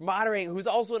person moderating, who's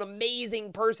also an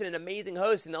amazing person, an amazing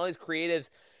host, and all these creatives,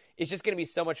 it's just going to be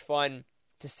so much fun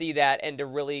to see that and to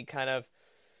really kind of,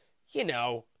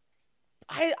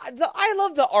 I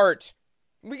love the art.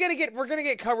 We're gonna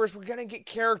get covers. We're gonna get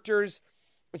characters.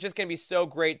 It's just gonna be so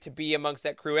great to be amongst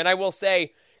that crew. And I will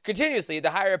say continuously,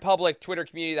 the High Republic Twitter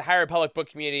community, the High Republic book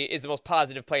community, is the most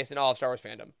positive place in all of Star Wars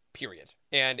fandom. Period.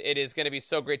 And it is gonna be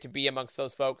so great to be amongst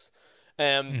those folks.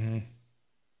 So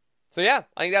yeah,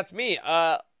 I think that's me.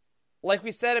 Like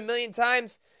we said a million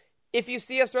times, if you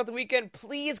see us throughout the weekend,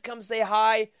 please come say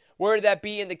hi. Whether that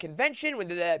be in the convention,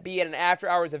 whether that be at an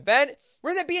after-hours event,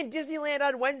 whether that be in Disneyland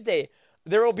on Wednesday.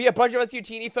 There will be a bunch of us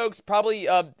Utini folks probably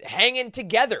hanging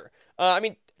together. I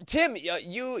mean, Tim,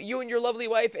 you and your lovely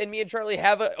wife and me and Charlie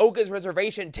have a Oga's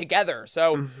reservation together.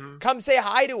 So come say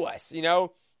hi to us,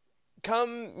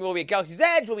 Come, we'll be at Galaxy's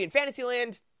Edge, we'll be in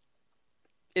Fantasyland.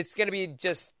 It's going to be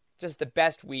just the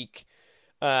best week.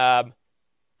 I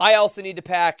also need to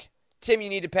pack. Tim, you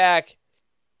need to pack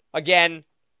again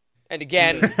and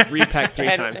again. Repack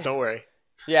 3 times, don't worry.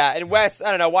 Yeah, and Wes, I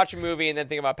don't know, watch a movie and then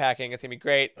think about packing. It's going to be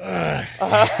great.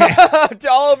 To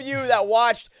all of you that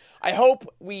watched, I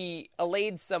hope we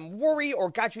allayed some worry or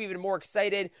got you even more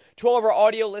excited. To all of our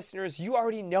audio listeners, you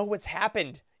already know what's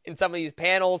happened in some of these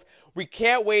panels. We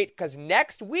can't wait because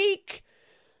next week,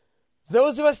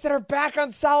 those of us that are back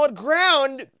on solid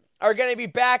ground are going to be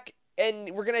back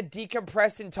and we're going to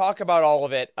decompress and talk about all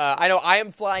of it. I know I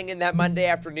am flying in that Monday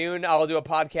afternoon. I'll do a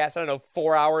podcast,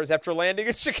 4 hours after landing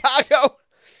in Chicago.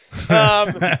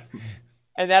 And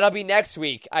that'll be next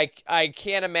week. I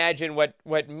can't imagine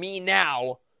what me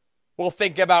now will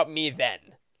think about me then.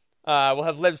 We'll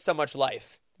have lived so much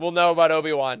life. We'll know about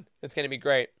Obi-Wan. It's going to be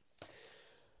great.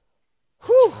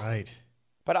 Whew. Right.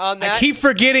 But on that, I keep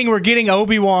forgetting we're getting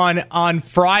Obi-Wan on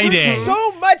Friday. There's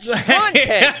so much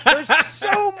content. There's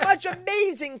so much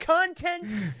amazing content.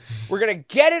 We're going to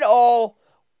get it all.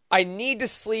 I need to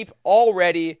sleep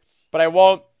already, but I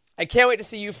won't. I can't wait to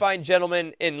see you fine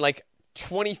gentlemen in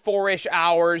 24-ish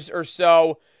hours or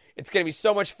so. It's going to be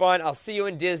so much fun. I'll see you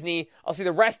in Disney. I'll see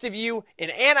the rest of you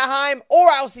in Anaheim, or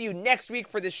I'll see you next week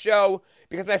for the show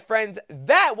because, my friends,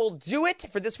 that will do it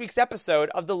for this week's episode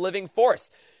of The Living Force.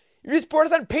 You support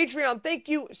us on Patreon. Thank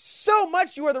you so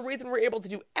much. You are the reason we're able to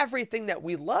do everything that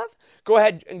we love. Go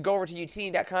ahead and go over to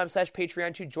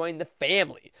utini.com/Patreon to join the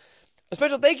family. A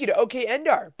special thank you to OK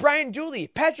Endar, Brian Dooley,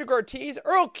 Patrick Ortiz,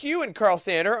 Earl Q, and Carl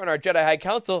Sander on our Jedi High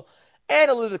Council,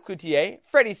 and Elizabeth Cloutier,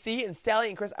 Freddie C, and Sally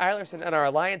and Chris Eilerson on our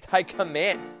Alliance High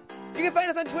Command. You can find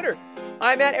us on Twitter.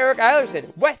 I'm at Eric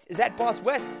Eilerson. Wes is at Boss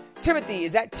Wes. Timothy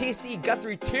is at TC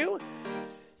Guthrie 2.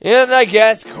 And I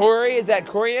guess Corey is at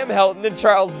Corey M. Helton, and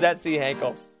Charles is at C.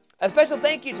 Hankel. A special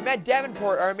thank you to Matt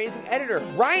Davenport, our amazing editor,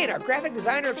 Ryan, our graphic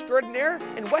designer extraordinaire,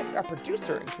 and Wes, our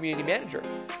producer and community manager.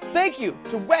 Thank you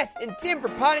to Wes and Tim for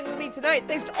potting with me tonight.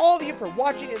 Thanks to all of you for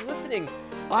watching and listening.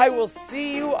 I will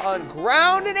see you on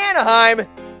ground in Anaheim.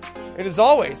 And as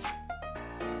always,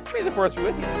 may the Force be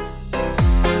with you.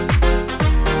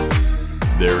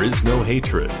 There is no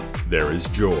hatred. There is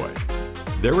joy.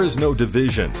 There is no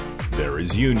division. There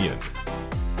is union.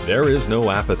 There is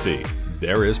no apathy.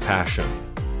 There is passion.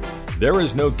 There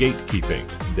is no gatekeeping.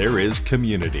 There is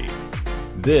community.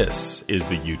 This is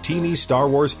the Utini Star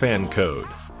Wars Fan Code.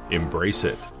 Embrace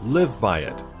it, live by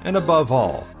it, and above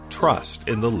all, trust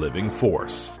in the living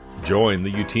Force. Join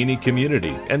the Utini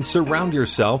community and surround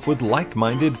yourself with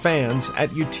like-minded fans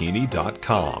at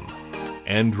utini.com.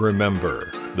 And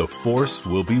remember, the Force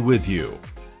will be with you,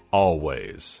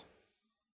 always.